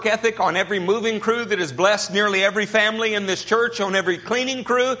a work ethic on every moving crew that has blessed nearly every family in this church, on every cleaning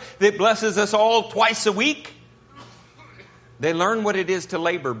crew that blesses us all twice a week, they learn what it is to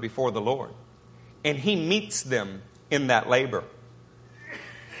labor before the Lord. And He meets them in that labor.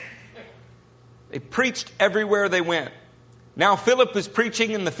 They preached everywhere they went. Now Philip is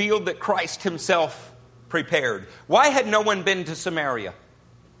preaching in the field that Christ himself prepared. Why had no one been to Samaria?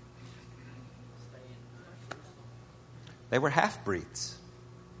 They were half-breeds.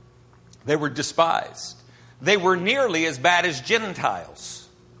 They were despised. They were nearly as bad as Gentiles.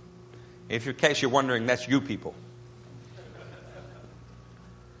 In case you're wondering, that's you people.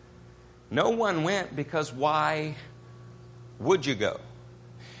 No one went because why would you go?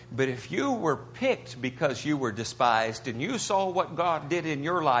 But if you were picked because you were despised and you saw what God did in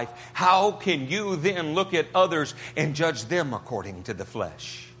your life, how can you then look at others and judge them according to the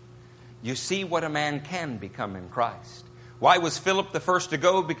flesh? You see what a man can become in Christ. Why was Philip the first to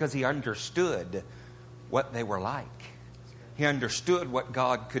go? Because he understood what they were like. He understood what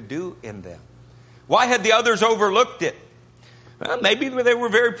God could do in them. Why had the others overlooked it? Well, maybe they were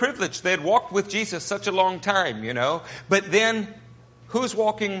very privileged. They had walked with Jesus such a long time, you know. But then, who's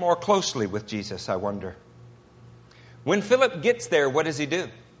walking more closely with Jesus, I wonder? When Philip gets there, what does he do?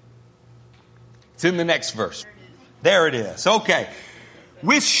 It's in the next verse. There it is. Okay.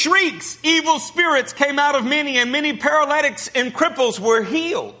 With shrieks, evil spirits came out of many, and many paralytics and cripples were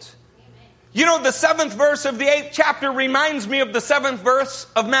healed. You know, the 7th verse of the 8th chapter reminds me of the 7th verse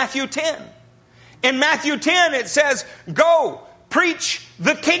of Matthew 10. In Matthew 10, it says, go, preach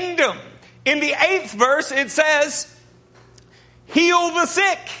the kingdom. In the 8th verse, it says, heal the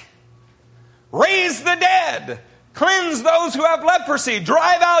sick, raise the dead, cleanse those who have leprosy,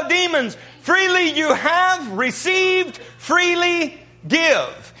 drive out demons. Freely you have received, freely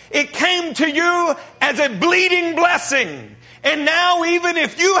give. It came to you as a bleeding blessing. And now even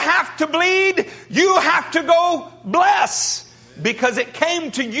if you have to bleed, you have to go bless. Because it came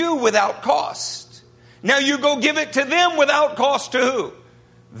to you without cost. Now you go give it to them without cost to who?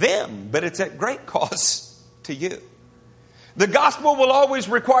 Them. But it's at great cost to you. The gospel will always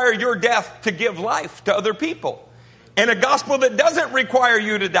require your death to give life to other people. And a gospel that doesn't require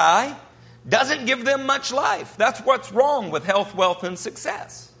you to die doesn't give them much life. That's what's wrong with health, wealth, and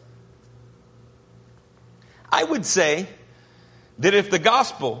success. I would say that if the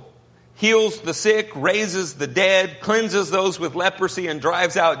gospel heals the sick, raises the dead, cleanses those with leprosy, and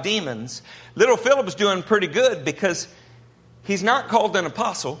drives out demons, little Philip's doing pretty good because he's not called an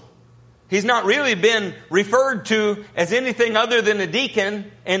apostle. He's not really been referred to as anything other than a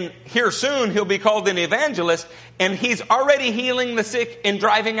deacon, and here soon he'll be called an evangelist, and he's already healing the sick and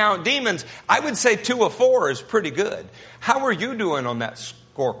driving out demons. I would say 2 of 4 is pretty good. How are you doing on that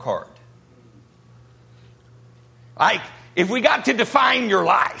scorecard? Like, if we got to define your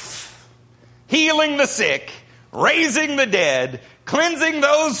life, healing the sick, raising the dead, cleansing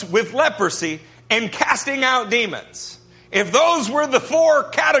those with leprosy, and casting out demons. If those were the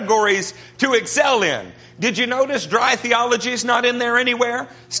 4 categories to excel in, did you notice dry theology is not in there anywhere?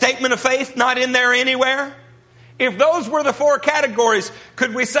 Statement of faith not in there anywhere? If those were the 4 categories,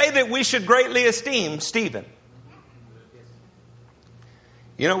 could we say that we should greatly esteem Stephen?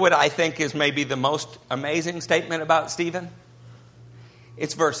 You know what I think is maybe the most amazing statement about Stephen?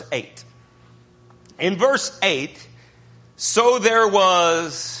 It's verse 8. In verse 8, so there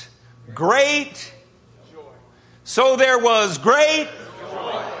was great joy. So there was great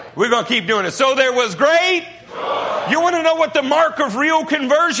joy. We're going to keep doing it. So there was great joy. You want to know what the mark of real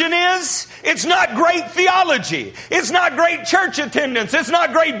conversion is? It's not great theology. It's not great church attendance. It's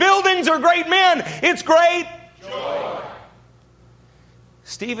not great buildings or great men. It's great joy.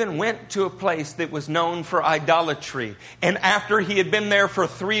 Stephen went to a place that was known for idolatry. And after he had been there for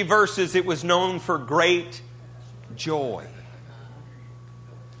 3 verses, it was known for great joy.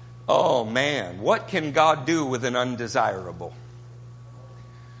 Oh man, what can God do with an undesirable?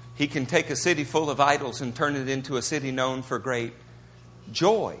 He can take a city full of idols and turn it into a city known for great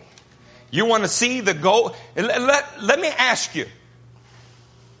joy. You want to see the goal? Let me ask you.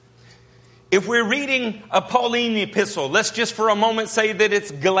 If we're reading a Pauline epistle, let's just for a moment say that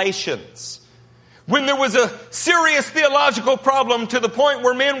it's Galatians. When there was a serious theological problem to the point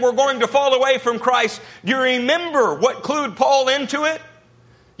where men were going to fall away from Christ, do you remember what clued Paul into it?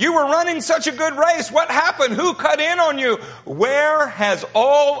 You were running such a good race. What happened? Who cut in on you? Where has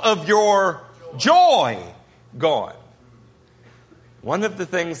all of your joy gone? One of the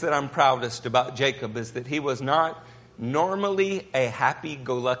things that I'm proudest about Jacob is that he was not normally a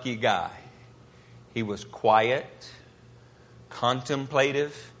happy-go-lucky guy. He was quiet,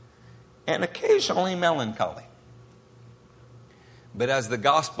 contemplative, and occasionally melancholy. But as the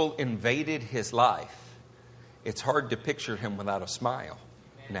gospel invaded his life, it's hard to picture him without a smile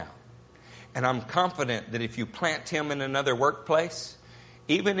now. And I'm confident that if you plant him in another workplace,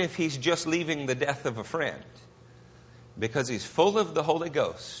 even if he's just leaving the death of a friend, because he's full of the Holy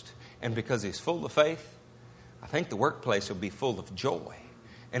Ghost and because he's full of faith, I think the workplace will be full of joy.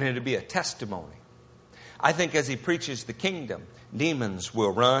 And it'll be a testimony. I think as he preaches the kingdom, demons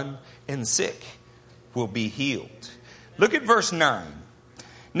will run and sick will be healed. Look at verse 9.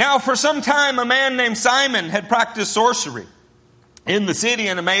 Now for some time a man named Simon had practiced sorcery in the city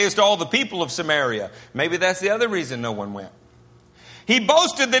and amazed all the people of Samaria. Maybe that's the other reason no one went. He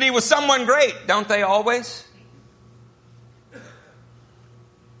boasted that he was someone great. Don't they always?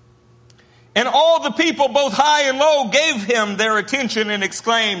 And all the people, both high and low, gave him their attention and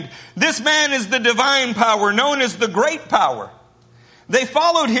exclaimed, "This man is the divine power, known as the great power." They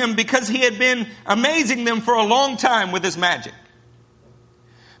followed him because he had been amazing them for a long time with his magic.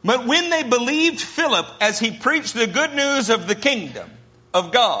 But when they believed Philip as he preached the good news of the kingdom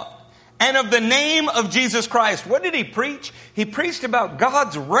of God and of the name of Jesus Christ, what did he preach? He preached about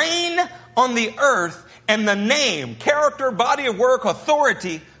God's reign on the earth and the name, character, body of work,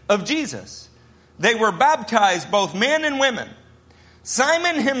 authority of Jesus. They were baptized, both men and women.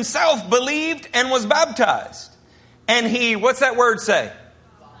 Simon himself believed and was baptized. And he, what's that word say?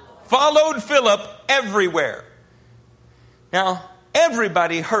 Followed Philip everywhere. Now,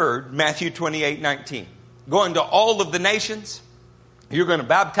 everybody heard Matthew 28:19. Going to all of the nations. You're going to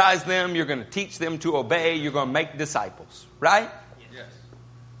baptize them. You're going to teach them to obey. You're going to make disciples. Right? Yes.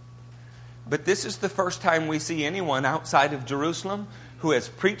 But this is the first time we see anyone outside of Jerusalem who has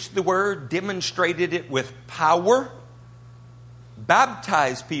preached the word, demonstrated it with power,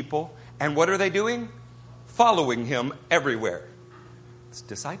 baptized people, and what are they doing? Following him everywhere. It's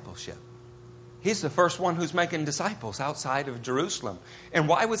discipleship. He's the first one who's making disciples outside of Jerusalem. And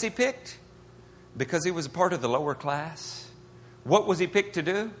why was he picked? Because he was a part of the lower class. What was he picked to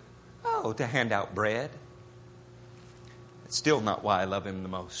do? Oh, to hand out bread. It's still not why I love him the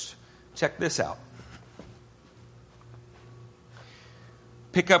most. Check this out.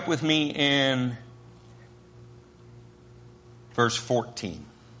 Pick up with me in verse 14.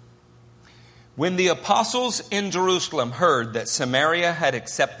 When the apostles in Jerusalem heard that Samaria had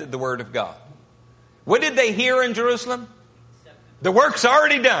accepted the word of God. What did they hear in Jerusalem? The work's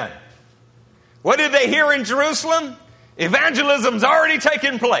already done. What did they hear in Jerusalem? Evangelism's already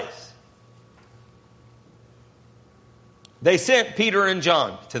taken place. They sent Peter and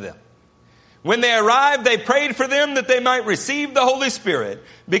John to them. When they arrived, they prayed for them that they might receive the Holy Spirit,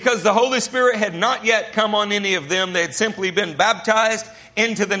 because the Holy Spirit had not yet come on any of them. They had simply been baptized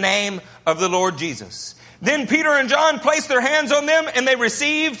into the name of the Lord Jesus. Then Peter and John placed their hands on them and they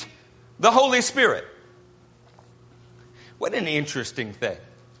received the Holy Spirit. What an interesting thing.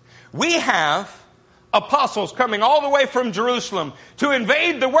 We have apostles coming all the way from Jerusalem to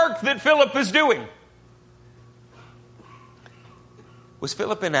invade the work that Philip is doing. Was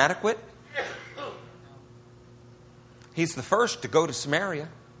Philip inadequate? He's the first to go to Samaria.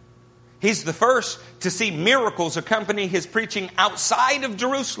 He's the first to see miracles accompany his preaching outside of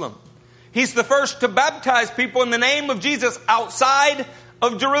Jerusalem. He's the first to baptize people in the name of Jesus outside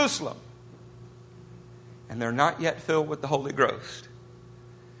of Jerusalem. And they're not yet filled with the Holy Ghost.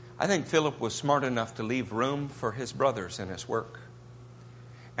 I think Philip was smart enough to leave room for his brothers in his work.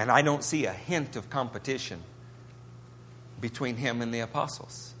 And I don't see a hint of competition between him and the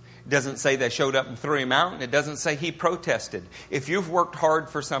apostles. It doesn't say they showed up and threw him out, and it doesn't say he protested. If you've worked hard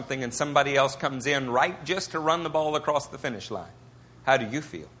for something and somebody else comes in right just to run the ball across the finish line, how do you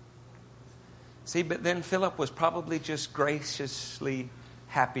feel? See, but then Philip was probably just graciously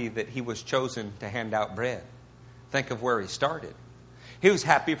happy that he was chosen to hand out bread. Think of where he started. He was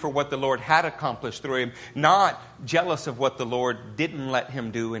happy for what the Lord had accomplished through him, not jealous of what the Lord didn't let him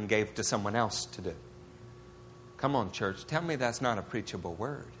do and gave to someone else to do. Come on, church, tell me that's not a preachable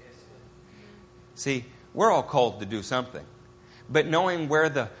word. See, we're all called to do something. But knowing where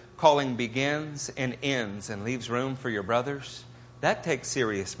the calling begins and ends and leaves room for your brothers, that takes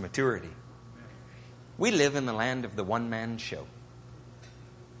serious maturity. We live in the land of the one-man show.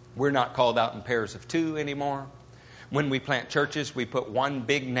 We're not called out in pairs of two anymore. When we plant churches, we put one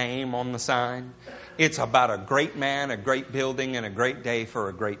big name on the sign. It's about a great man, a great building, and a great day for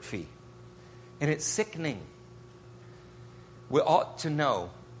a great fee. And it's sickening. We ought to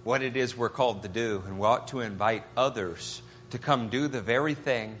know what it is we're called to do, and we ought to invite others to come do the very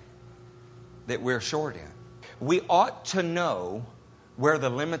thing that we're short in. We ought to know where the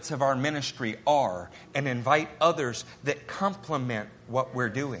limits of our ministry are and invite others that complement what we're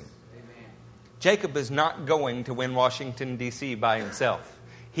doing. Amen. Jacob is not going to win Washington, D.C. by himself.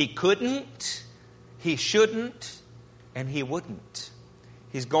 He couldn't, he shouldn't, and he wouldn't.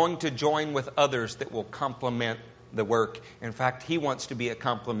 He's going to join with others that will complement the work. In fact, he wants to be a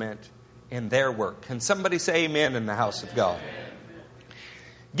complement in their work. Can somebody say amen in the house of God? Amen.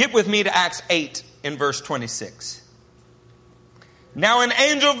 Get with me to Acts 8 in verse 26. Now an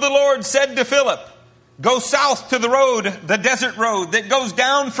angel of the Lord said to Philip, go south to the road, the desert road that goes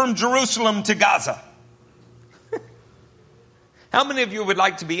down from Jerusalem to Gaza. How many of you would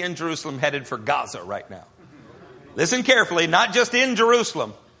like to be in Jerusalem headed for Gaza right now? Listen carefully, not just in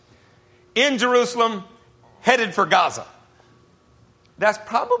Jerusalem. In Jerusalem, headed for Gaza. That's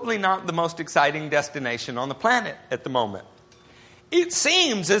probably not the most exciting destination on the planet at the moment. It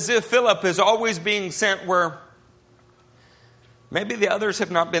seems as if Philip is always being sent where maybe the others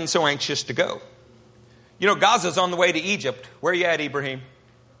have not been so anxious to go. You know, Gaza's on the way to Egypt. Where are you at, Ibrahim?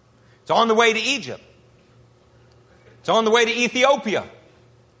 It's on the way to Egypt. It's on the way to Ethiopia.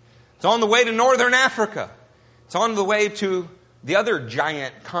 It's on the way to northern Africa. It's on the way to the other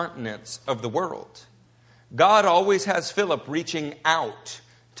giant continents of the world. God always has Philip reaching out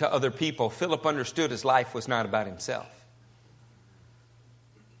to other people. Philip understood his life was not about himself.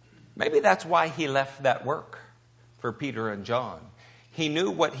 Maybe that's why he left that work for Peter and John. He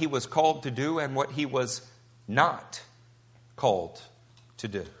knew what he was called to do and what he was not called to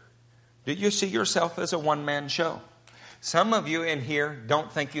do. Do you see yourself as a one-man show? Some of you in here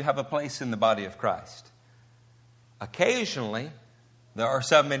don't think you have a place in the body of Christ. Occasionally, there are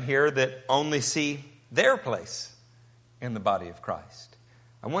some in here that only see their place in the body of Christ.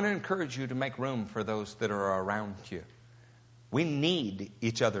 I want to encourage you to make room for those that are around you. We need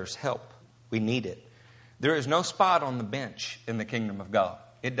each other's help. We need it. There is no spot on the bench in the kingdom of God.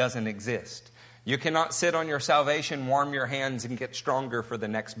 It doesn't exist. You cannot sit on your salvation, warm your hands, and get stronger for the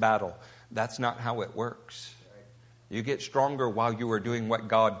next battle. That's not how it works. You get stronger while you are doing what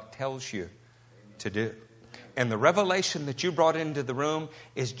God tells you to do. And the revelation that you brought into the room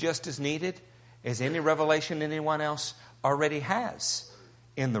is just as needed as any revelation anyone else already has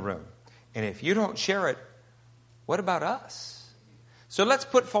in the room. And if you don't share it, what about us? So let's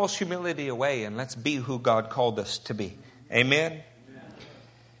put false humility away and let's be who God called us to be. Amen?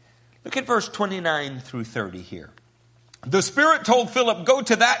 Look at verse 29 through 30 here. The Spirit told Philip, go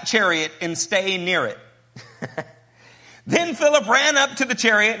to that chariot and stay near it. Then Philip ran up to the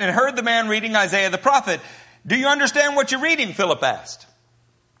chariot and heard the man reading Isaiah the prophet. Do you understand what you're reading? Philip asked.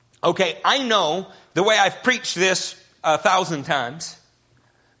 Okay, I know the way I've preached this 1,000 times,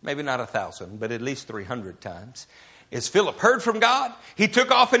 maybe not 1,000, but at least 300 times, is Philip heard from God. He took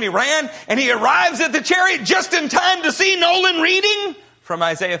off and he ran, and he arrives at the chariot just in time to see Nolan reading from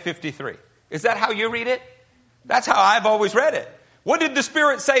Isaiah 53. Is that how you read it? That's how I've always read it. What did the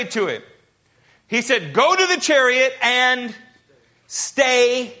Spirit say to him? He said, go to the chariot and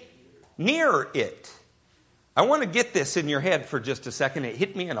stay near it. I want to get this in your head for just a second. It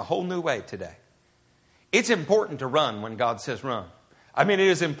hit me in a whole new way today. It's important to run when God says run. I mean, it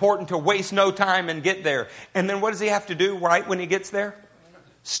is important to waste no time and get there. And then what does he have to do right when he gets there?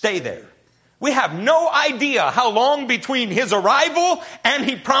 Stay there. We have no idea how long between his arrival and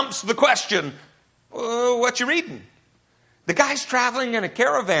he prompts the question, what you reading? The guy's traveling in a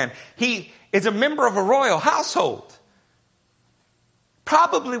caravan. He is a member of a royal household.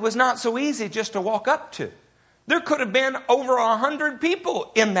 Probably was not so easy just to walk up to. There could have been over 100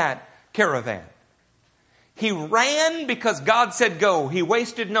 people in that caravan. He ran because God said go. He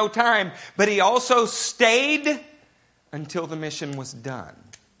wasted no time, but he also stayed until the mission was done.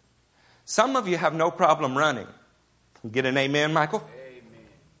 Some of you have no problem running. Get an amen, Michael? Amen.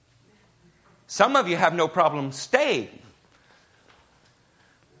 Some of you have no problem staying.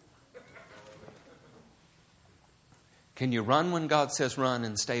 Can you run when God says run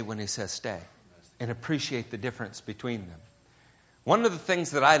and stay when he says stay? And appreciate the difference between them. One of the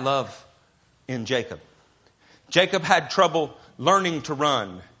things that I love in Jacob had trouble learning to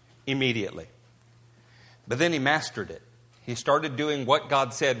run immediately. But then he mastered it. He started doing what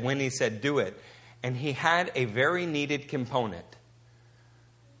God said when he said do it. And he had a very needed component.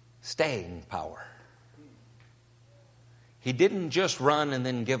 Staying power. He didn't just run and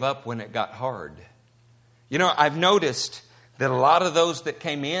then give up when it got hard. You know, I've noticed that a lot of those that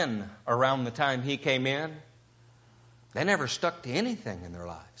came in around the time he came in, they never stuck to anything in their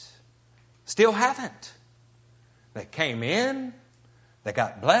lives. Still haven't. They came in, they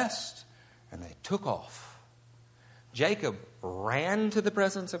got blessed, and they took off. Jacob ran to the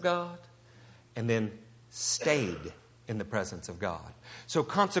presence of God and then stayed in the presence of God. So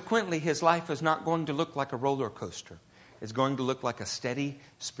consequently, his life is not going to look like a roller coaster. It's going to look like a steady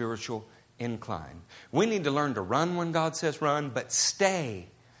spiritual incline. We need to learn to run when God says run, but stay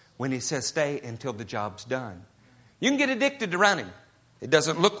when he says stay until the job's done. You can get addicted to running. It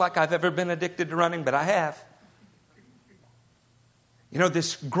doesn't look like I've ever been addicted to running, but I have. You know,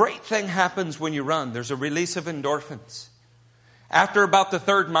 this great thing happens when you run. There's a release of endorphins. After about the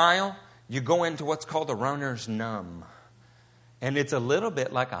 3rd mile, you go into what's called a runner's numb. And it's a little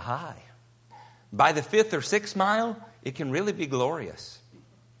bit like a high. By the 5th or 6th mile, it can really be glorious.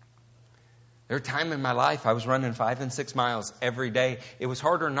 There was a time in my life I was running 5 and 6 miles every day. It was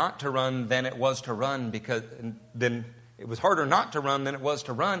harder not to run than it was to run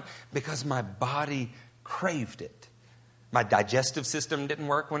because my body craved it. My digestive system didn't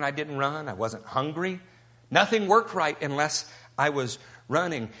work when I didn't run. I wasn't hungry. Nothing worked right unless I was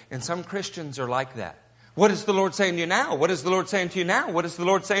running. And some Christians are like that. What is the Lord saying to you now? What is the Lord saying to you now? What is the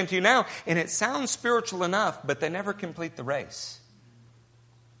Lord saying to you now? And it sounds spiritual enough, but they never complete the race.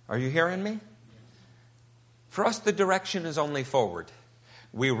 Are you hearing me? For us, the direction is only forward.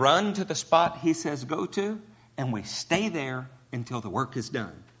 We run to the spot he says go to, and we stay there until the work is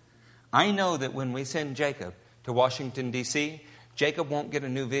done. I know that when we send Jacob to Washington, D.C., Jacob won't get a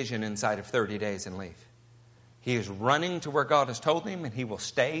new vision inside of 30 days and leave. He is running to where God has told him, and he will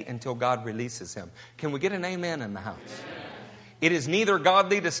stay until God releases him. Can we get an amen in the house? Amen. It is neither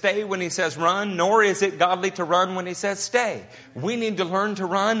godly to stay when he says run, nor is it godly to run when he says stay. We need to learn to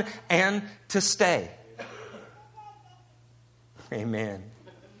run and to stay. Amen.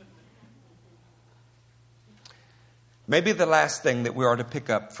 Maybe the last thing that we are to pick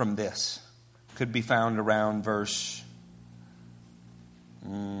up from this could be found around verse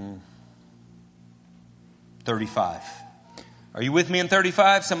 35. Are you with me in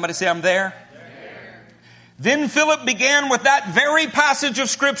 35? Somebody say I'm there. Then Philip began with that very passage of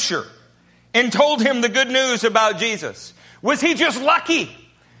Scripture and told him the good news about Jesus. Was he just lucky?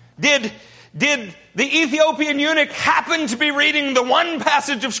 Did the Ethiopian eunuch happen to be reading the one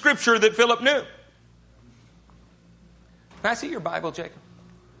passage of Scripture that Philip knew? Can I see your Bible, Jacob?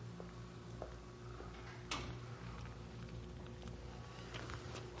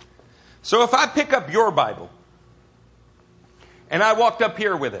 So if I pick up your Bible and I walked up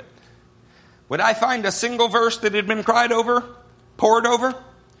here with it, would I find a single verse that had been cried over, pored over?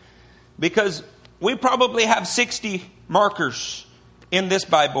 Because we probably have 60 markers in this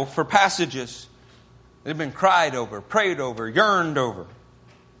Bible for passages It had been cried over, prayed over, yearned over.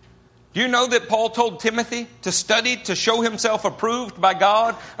 Do you know that Paul told Timothy to study to show himself approved by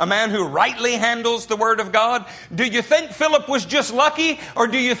God, a man who rightly handles the Word of God? Do you think Philip was just lucky, or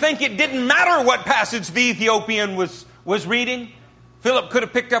do you think it didn't matter what passage the Ethiopian was reading? Philip could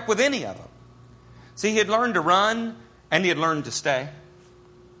have picked up with any of them. See, he had learned to run, and he had learned to stay.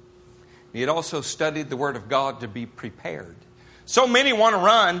 He had also studied the Word of God to be prepared. So many want to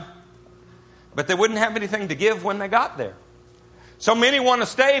run, but they wouldn't have anything to give when they got there. So many want to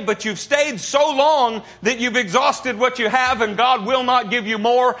stay, but you've stayed so long that you've exhausted what you have, and God will not give you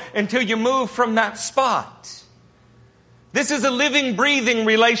more until you move from that spot. This is a living, breathing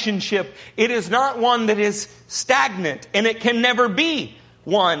relationship. It is not one that is stagnant, and it can never be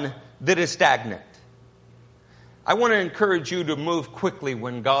one that is stagnant. I want to encourage you to move quickly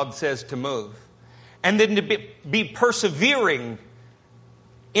when God says to move, and then to be persevering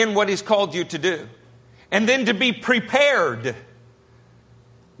in what He's called you to do, and then to be prepared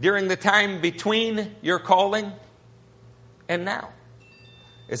during the time between your calling and now.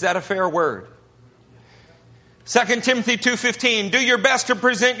 Is that a fair word? 2 Timothy 2:15, do your best to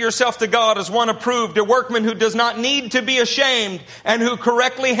present yourself to God as one approved, a workman who does not need to be ashamed and who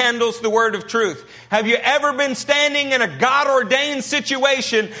correctly handles the word of truth. Have you ever been standing in a God-ordained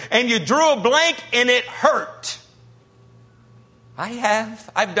situation and you drew a blank and it hurt? I have.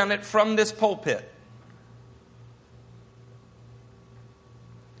 I've done it from this pulpit.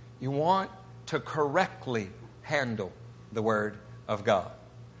 You want to correctly handle the Word of God.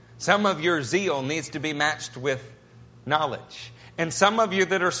 Some of your zeal needs to be matched with knowledge. And some of you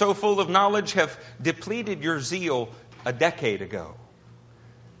that are so full of knowledge have depleted your zeal a decade ago.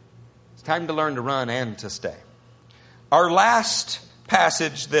 It's time to learn to run and to stay. Our last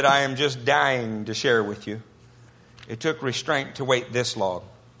passage that I am just dying to share with you, it took restraint to wait this long,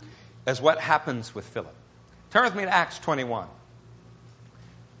 is what happens with Philip. Turn with me to Acts 21.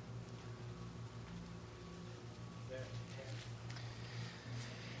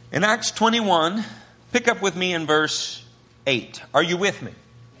 In Acts 21, pick up with me in verse 8. Are you with me?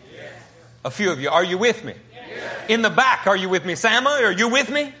 Yes. A few of you. Are you with me? Yes. In the back, are you with me? Sama, are you with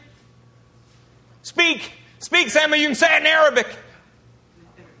me? Speak. Speak, Sama. You can say it in Arabic.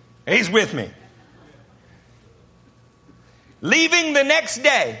 He's with me. Leaving the next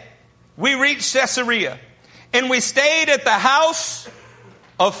day, we reached Caesarea, and we stayed at the house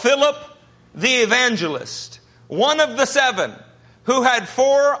of Philip the evangelist, one of the 7, who had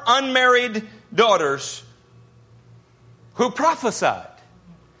 4 unmarried daughters who prophesied.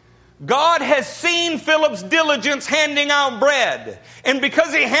 God has seen Philip's diligence handing out bread. And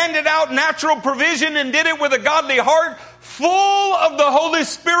because he handed out natural provision and did it with a godly heart, full of the Holy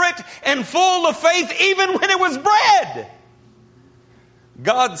Spirit and full of faith, even when it was bread,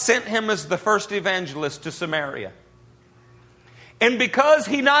 God sent him as the first evangelist to Samaria. And because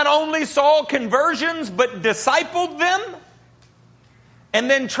he not only saw conversions, but discipled them, and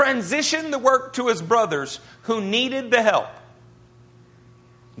then transitioned the work to his brothers who needed the help.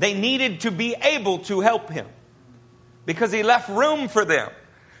 They needed to be able to help him because he left room for them.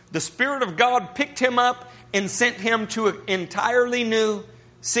 The Spirit of God picked him up and sent him to an entirely new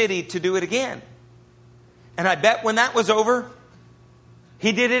city to do it again. And I bet when that was over,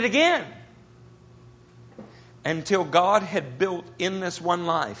 he did it again. Until God had built in this one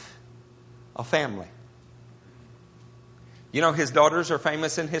life a family. You know, his daughters are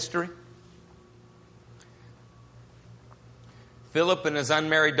famous in history. Philip and his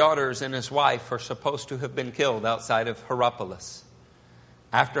unmarried daughters and his wife are supposed to have been killed outside of Hierapolis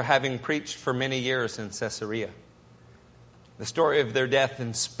after having preached for many years in Caesarea. The story of their death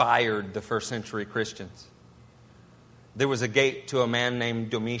inspired the first century Christians. There was a gate to a man named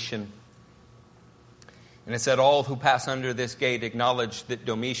Domitian. And it said, all who pass under this gate acknowledge that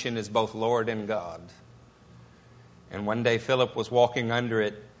Domitian is both Lord and God. And one day Philip was walking under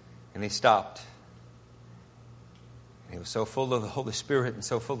it, and he stopped. And he was so full of the Holy Spirit and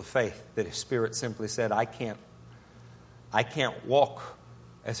so full of faith that his spirit simply said, I can't walk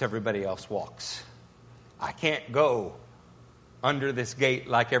as everybody else walks. I can't go under this gate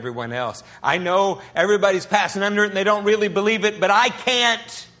like everyone else. I know everybody's passing under it and they don't really believe it, but I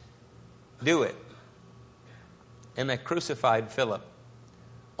can't do it. And they crucified Philip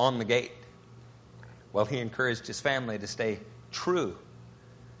on the gate. Well, he encouraged his family to stay true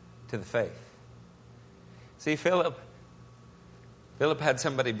to the faith. See, Philip had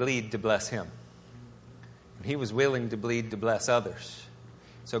somebody bleed to bless him. And he was willing to bleed to bless others.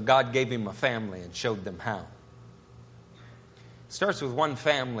 So God gave him a family and showed them how. It starts with one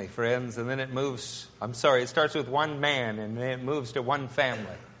family, friends, and then it starts with one man, and then it moves to one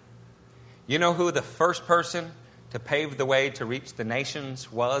family. You know who the first person to pave the way to reach the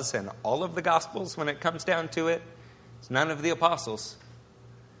nations was in all of the Gospels when it comes down to it? It's none of the apostles.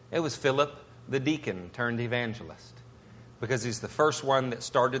 It was Philip, the deacon turned evangelist, because he's the first one that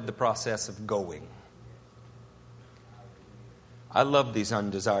started the process of going. I love these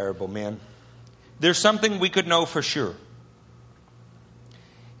undesirable men. There's something we could know for sure.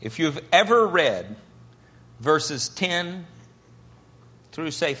 If you've ever read verses 10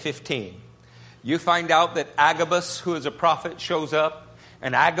 through, say, 15, you find out that Agabus, who is a prophet, shows up.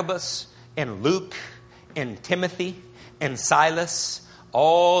 And Agabus and Luke and Timothy and Silas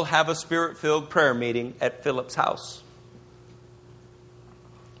all have a Spirit-filled prayer meeting at Philip's house.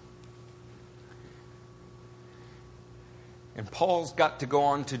 And Paul's got to go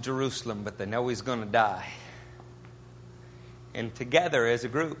on to Jerusalem, but they know he's going to die. And together as a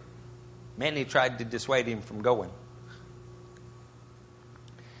group, many tried to dissuade him from going.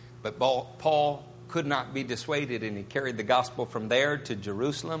 But Paul could not be dissuaded, and he carried the gospel from there to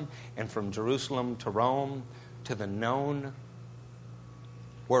Jerusalem, and from Jerusalem to Rome, to the known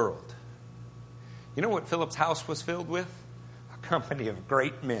world. You know what Philip's house was filled with? A company of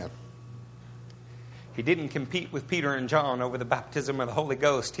great men. He didn't compete with Peter and John over the baptism of the Holy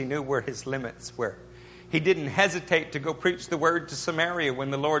Ghost. He knew where his limits were. He didn't hesitate to go preach the word to Samaria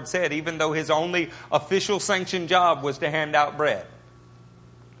when the Lord said, even though his only official sanctioned job was to hand out bread.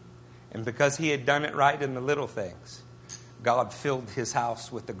 And because he had done it right in the little things, God filled his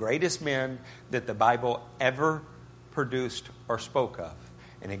house with the greatest men that the Bible ever produced or spoke of.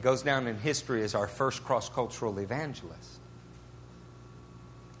 And it goes down in history as our first cross-cultural evangelist.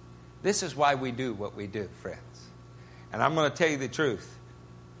 This is why we do what we do, friends. And I'm going to tell you the truth.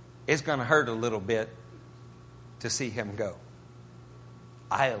 It's going to hurt a little bit to see him go.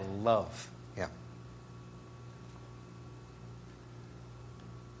 I love him.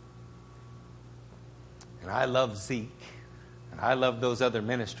 And I love Zeke. And I love those other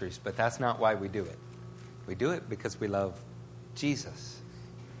ministries. But that's not why we do it. We do it because we love Jesus.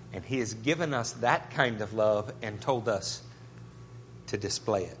 And he has given us that kind of love and told us to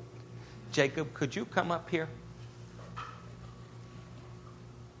display it. Jacob, could you come up here?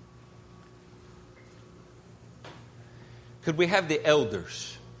 Could we have the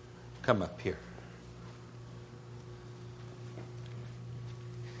elders come up here?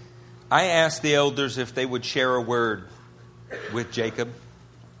 I asked the elders if they would share a word with Jacob.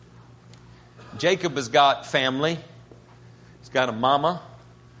 Jacob has got family. He's got a mama.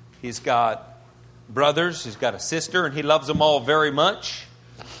 He's got brothers. He's got a sister, and he loves them all very much.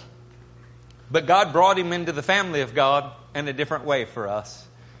 But God brought him into the family of God in a different way for us.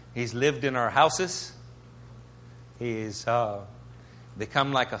 He's lived in our houses. He's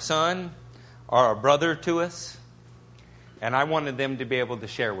become like a son or a brother to us. And I wanted them to be able to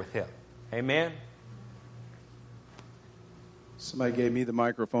share with him. Amen? Somebody gave me the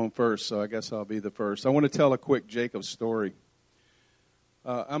microphone first, so I guess I'll be the first. I want to tell a quick Jacob story.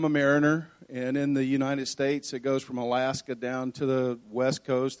 I'm a mariner, and in the United States, it goes from Alaska down to the West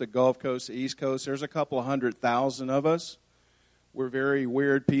Coast, the Gulf Coast, the East Coast. There's a couple 100,000 of us. We're very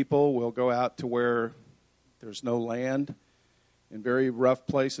weird people. We'll go out to where there's no land. In very rough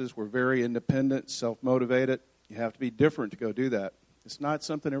places, we're very independent, self-motivated. You have to be different to go do that. It's not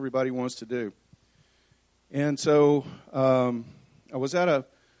something everybody wants to do. And so I was at a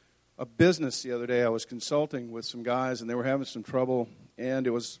business the other day. I was consulting with some guys, and they were having some trouble. And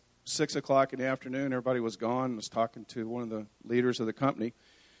it was 6 o'clock in the afternoon. Everybody was gone. I was talking to one of the leaders of the company.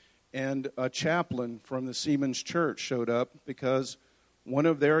 And a chaplain from the Seamen's Church showed up because one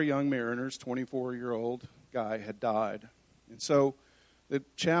of their young mariners, 24-year-old guy, had died. And so the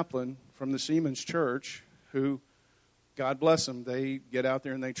chaplain from the Seamen's Church, who, God bless them, they get out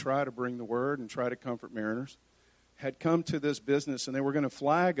there and they try to bring the word and try to comfort mariners, had come to this business, and they were going to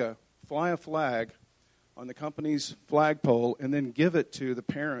fly a flag on the company's flagpole and then give it to the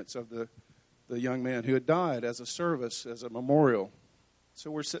parents of the young man who had died as a service, as a memorial. So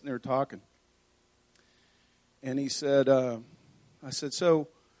we're sitting there talking. And he said, I said, so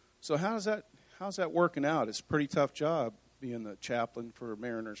how's that working out? It's a pretty tough job being the chaplain for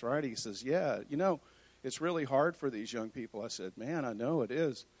mariners, right? He says, yeah, it's really hard for these young people. I said, man, I know it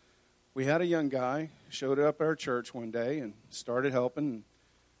is. We had a young guy showed up at our church one day and started helping.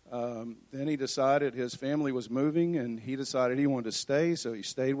 Then he decided his family was moving, and he decided he wanted to stay, so he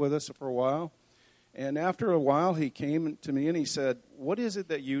stayed with us for a while. And after a while, he came to me and he said, what is it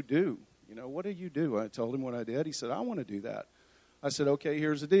that you do? What do you do? I told him what I did. He said, I want to do that. I said, okay,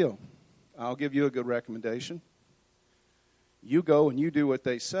 here's the deal. I'll give you a good recommendation. You go and you do what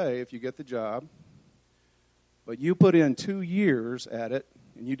they say if you get the job. But you put in 2 years at it,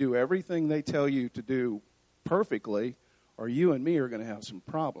 and you do everything they tell you to do perfectly, or you and me are going to have some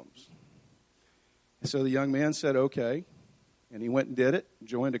problems. So the young man said, okay, and he went and did it,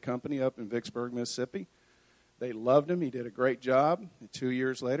 joined a company up in Vicksburg, Mississippi. They loved him. He did a great job. And 2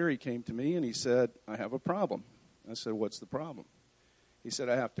 years later, he came to me and he said, I have a problem. I said, what's the problem? He said,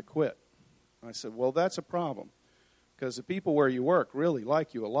 I have to quit. I said, well, that's a problem, because the people where you work really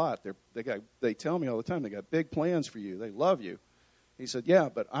like you a lot. They tell me all the time they got big plans for you. They love you. He said, yeah,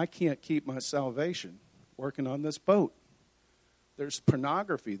 but I can't keep my salvation working on this boat. There's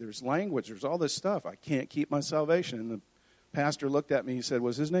pornography, there's language, there's all this stuff. I can't keep my salvation. And the pastor looked at me and he said,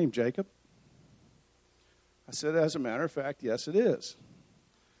 was his name Jacob? I said, as a matter of fact, yes, it is.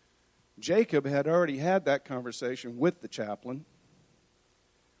 Jacob had already had that conversation with the chaplain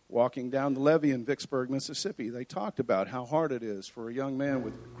walking down the levee in Vicksburg, Mississippi. They talked about how hard it is for a young man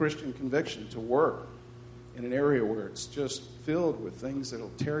with Christian conviction to work in an area where it's just filled with things that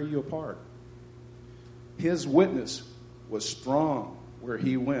will tear you apart. His witness was strong where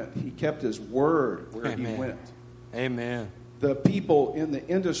he went. He kept his word where he went. Amen. The people in the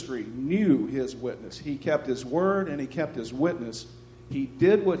industry knew his witness. He kept his word and he kept his witness. He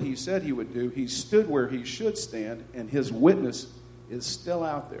did what he said he would do. He stood where he should stand, and his witness is still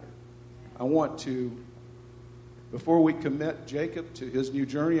out there. I want to, before we commit Jacob to his new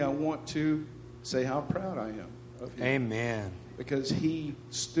journey, I want to say how proud I am of him. Amen. Because he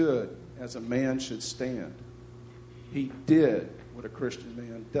stood as a man should stand. He did what a Christian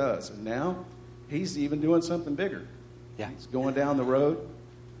man does. And now he's even doing something bigger. Yeah. He's going down the road.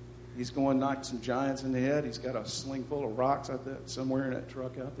 He's going to knock some giants in the head. He's got a sling full of rocks out there, somewhere in that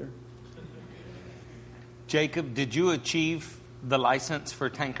truck out there. Jacob, did you achieve the license for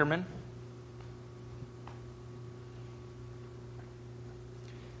tankerman?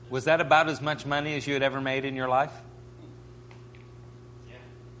 Was that about as much money as you had ever made in your life? Yeah.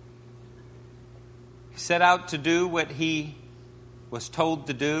 He set out to do what he was told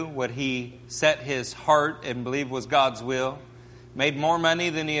to do, what he set his heart and believed was God's will. Made more money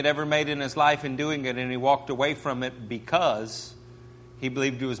than he had ever made in his life in doing it, and he walked away from it because he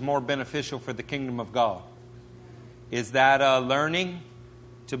believed it was more beneficial for the kingdom of God. Is that learning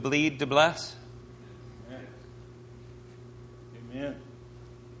to bleed to bless? Amen. Amen.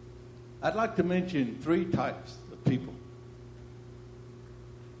 I'd like to mention 3 types of people.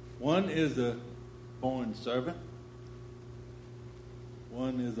 One is a born servant.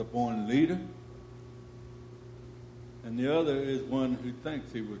 One is a born leader. And the other is one who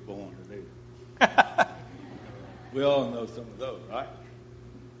thinks he was born a leader. We all know some of those, right?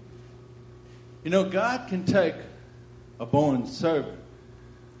 You know, God can take a born servant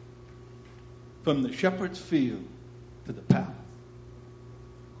from the shepherd's field to the palace.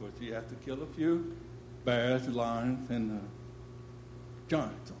 Of course, he has to kill a few bears, lions, and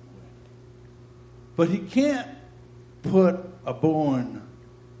giants on the way. But he can't put a born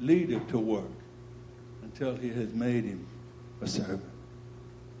leader to work until he has made him a servant.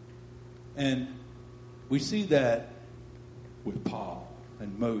 And we see that with Paul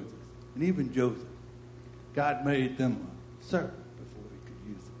and Moses and even Joseph. God made them a servant before he could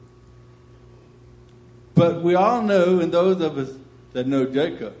use them. But we all know, and those of us that know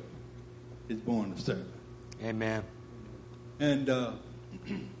Jacob is born a servant. Amen. And,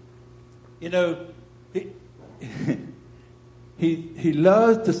 you know, he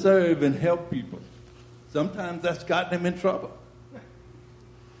loves to serve and help people. Sometimes that's gotten him in trouble.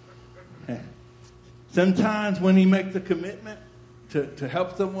 Sometimes when he makes a commitment to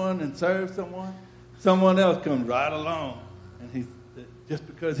help someone and serve someone else comes right along. And he's just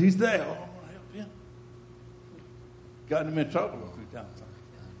because he's there, oh, I'm going to help him. Gotten him in trouble a few times.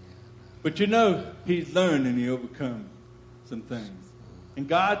 But you know, he's learned and he overcome some things. And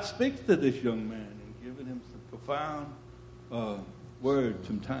God speaks to this young man and giving him some profound words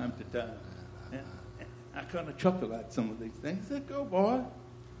from time to time. And I kind of chuckle at some of these things. He said, go, boy.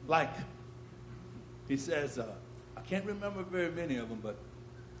 Like, he says, I can't remember very many of them, but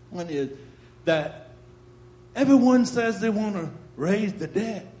one is that everyone says they want to raise the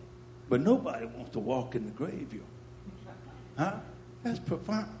dead, but nobody wants to walk in the graveyard. Huh? That's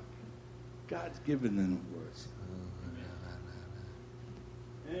profound. God's given them words.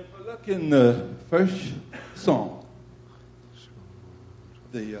 And if we look in the first song,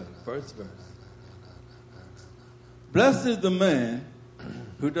 the first verse. Blessed is the man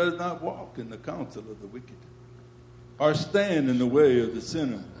who does not walk in the counsel of the wicked, or stand in the way of the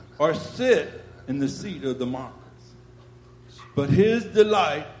sinner, or sit in the seat of the mockers. But his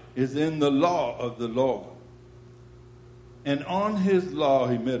delight is in the law of the Lord, and on his law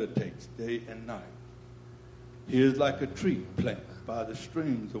he meditates day and night. He is like a tree planted by the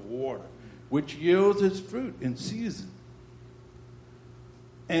streams of water, which yields its fruit in season,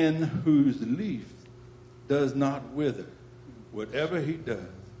 and whose leaf does not wither. Whatever he does,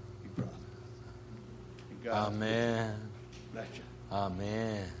 he prospers. And God Amen. bless you.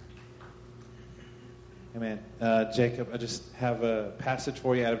 Amen. Amen. Jacob, I just have a passage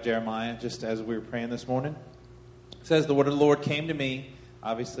for you out of Jeremiah, just as we were praying this morning. It says, the word of the Lord came to me.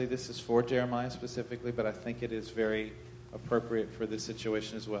 Obviously, this is for Jeremiah specifically, but I think it is very appropriate for this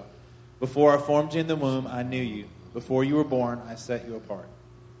situation as well. Before I formed you in the womb, I knew you. Before you were born, I set you apart.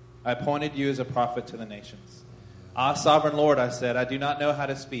 I appointed you as a prophet to the nations. Ah, sovereign Lord, I said, I do not know how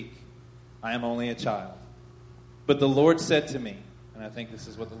to speak. I am only a child. But the Lord said to me, and I think this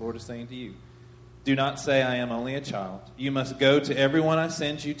is what the Lord is saying to you, do not say I am only a child. You must go to everyone I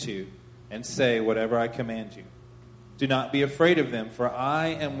send you to and say whatever I command you. Do not be afraid of them, for I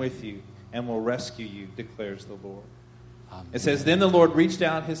am with you and will rescue you, declares the Lord. Amen. It says, then the Lord reached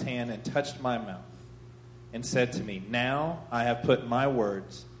out his hand and touched my mouth and said to me, now I have put my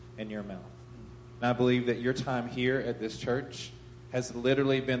words in your mouth. And I believe that your time here at this church has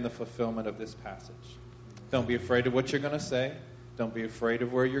literally been the fulfillment of this passage. Don't be afraid of what you're going to say. Don't be afraid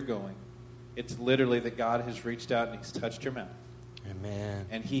of where you're going. It's literally that God has reached out and he's touched your mouth. Amen.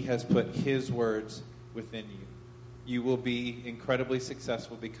 And he has put his words within you. You will be incredibly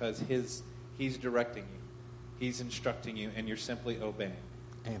successful because he's directing you. He's instructing you, and you're simply obeying.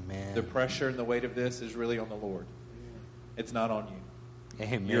 Amen. The pressure and the weight of this is really on the Lord. It's not on you.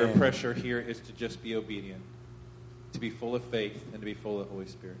 Amen. Your pressure here is to just be obedient, to be full of faith, and to be full of the Holy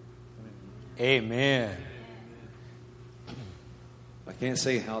Spirit. Amen. I can't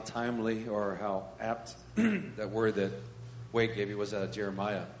say how timely or how apt that word that Wade gave you was out of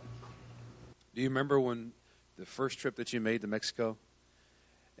Jeremiah. Do you remember when the first trip that you made to Mexico?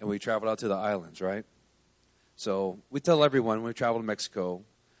 And we traveled out to the islands, right? So we tell everyone when we travel to Mexico,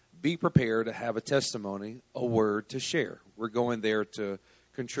 be prepared to have a testimony, a word to share. We're going there to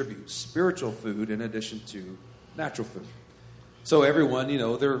contribute spiritual food in addition to natural food. So everyone,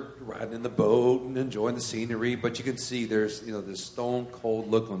 they're riding in the boat and enjoying the scenery, but you can see there's, this stone cold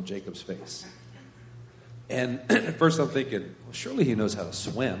look on Jacob's face. And at first I'm thinking, well, surely he knows how to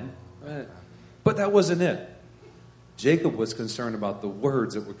swim. Right? But that wasn't it. Jacob was concerned about the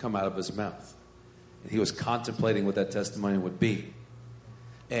words that would come out of his mouth. And he was contemplating what that testimony would be.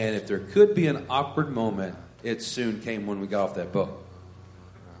 And if there could be an awkward moment, it soon came when we got off that boat.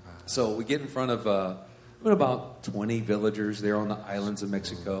 So we get in front of about 20 villagers there on the islands of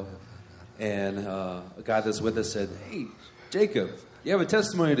Mexico. And a guy that's with us said, hey, Jacob, you have a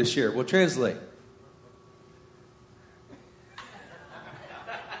testimony to share. We'll translate.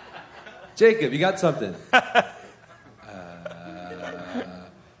 Jacob, you got something?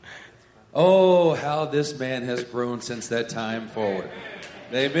 Oh, how this man has grown since that time forward.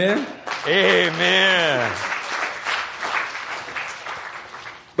 Amen? Amen.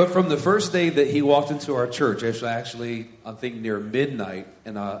 But from the first day that he walked into our church, actually I think near midnight,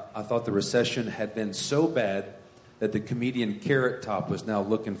 and I thought the recession had been so bad that the comedian Carrot Top was now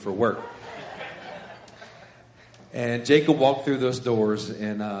looking for work. And Jacob walked through those doors,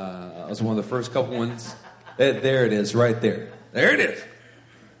 and I was one of the first couple ones. There it is, right there. There it is.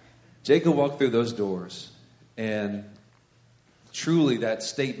 Jacob walked through those doors, and truly that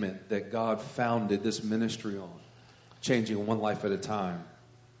statement that God founded this ministry on, changing one life at a time,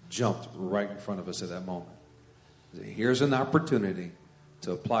 jumped right in front of us at that moment. Here's an opportunity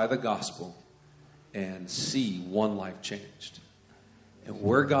to apply the gospel and see one life changed. And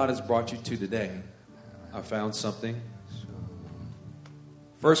where God has brought you to today, I found something.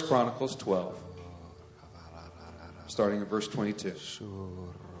 1 Chronicles 12, starting at verse 22.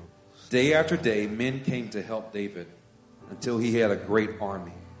 Day after day, men came to help David until he had a great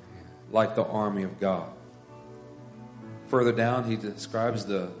army, like the army of God. Further down, he describes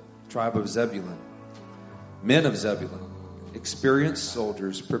the tribe of Zebulun. Men of Zebulun, experienced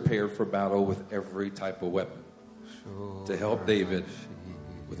soldiers prepared for battle with every type of weapon to help David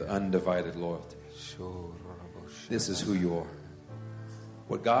with undivided loyalty. This is who you are.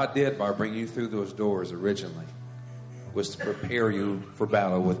 What God did by bringing you through those doors originally was to prepare you for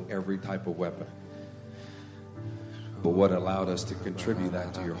battle with every type of weapon. But what allowed us to contribute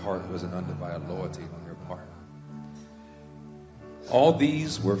that to your heart was an undivided loyalty on your part. All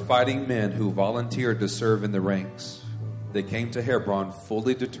these were fighting men who volunteered to serve in the ranks. They came to Hebron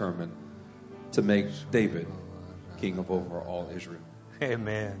fully determined to make David king of over all Israel.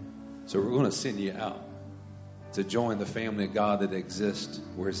 Amen. So we're going to send you out to join the family of God that exists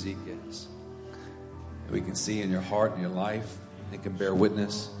where Zeke is. We can see in your heart and your life and can bear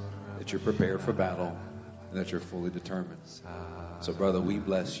witness that you're prepared for battle and that you're fully determined. So, brother, we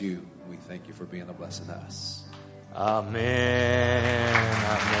bless you. We thank you for being a blessing to us. Amen.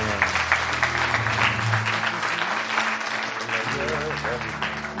 Amen.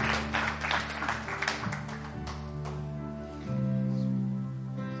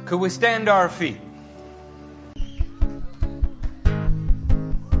 Could we stand to our feet?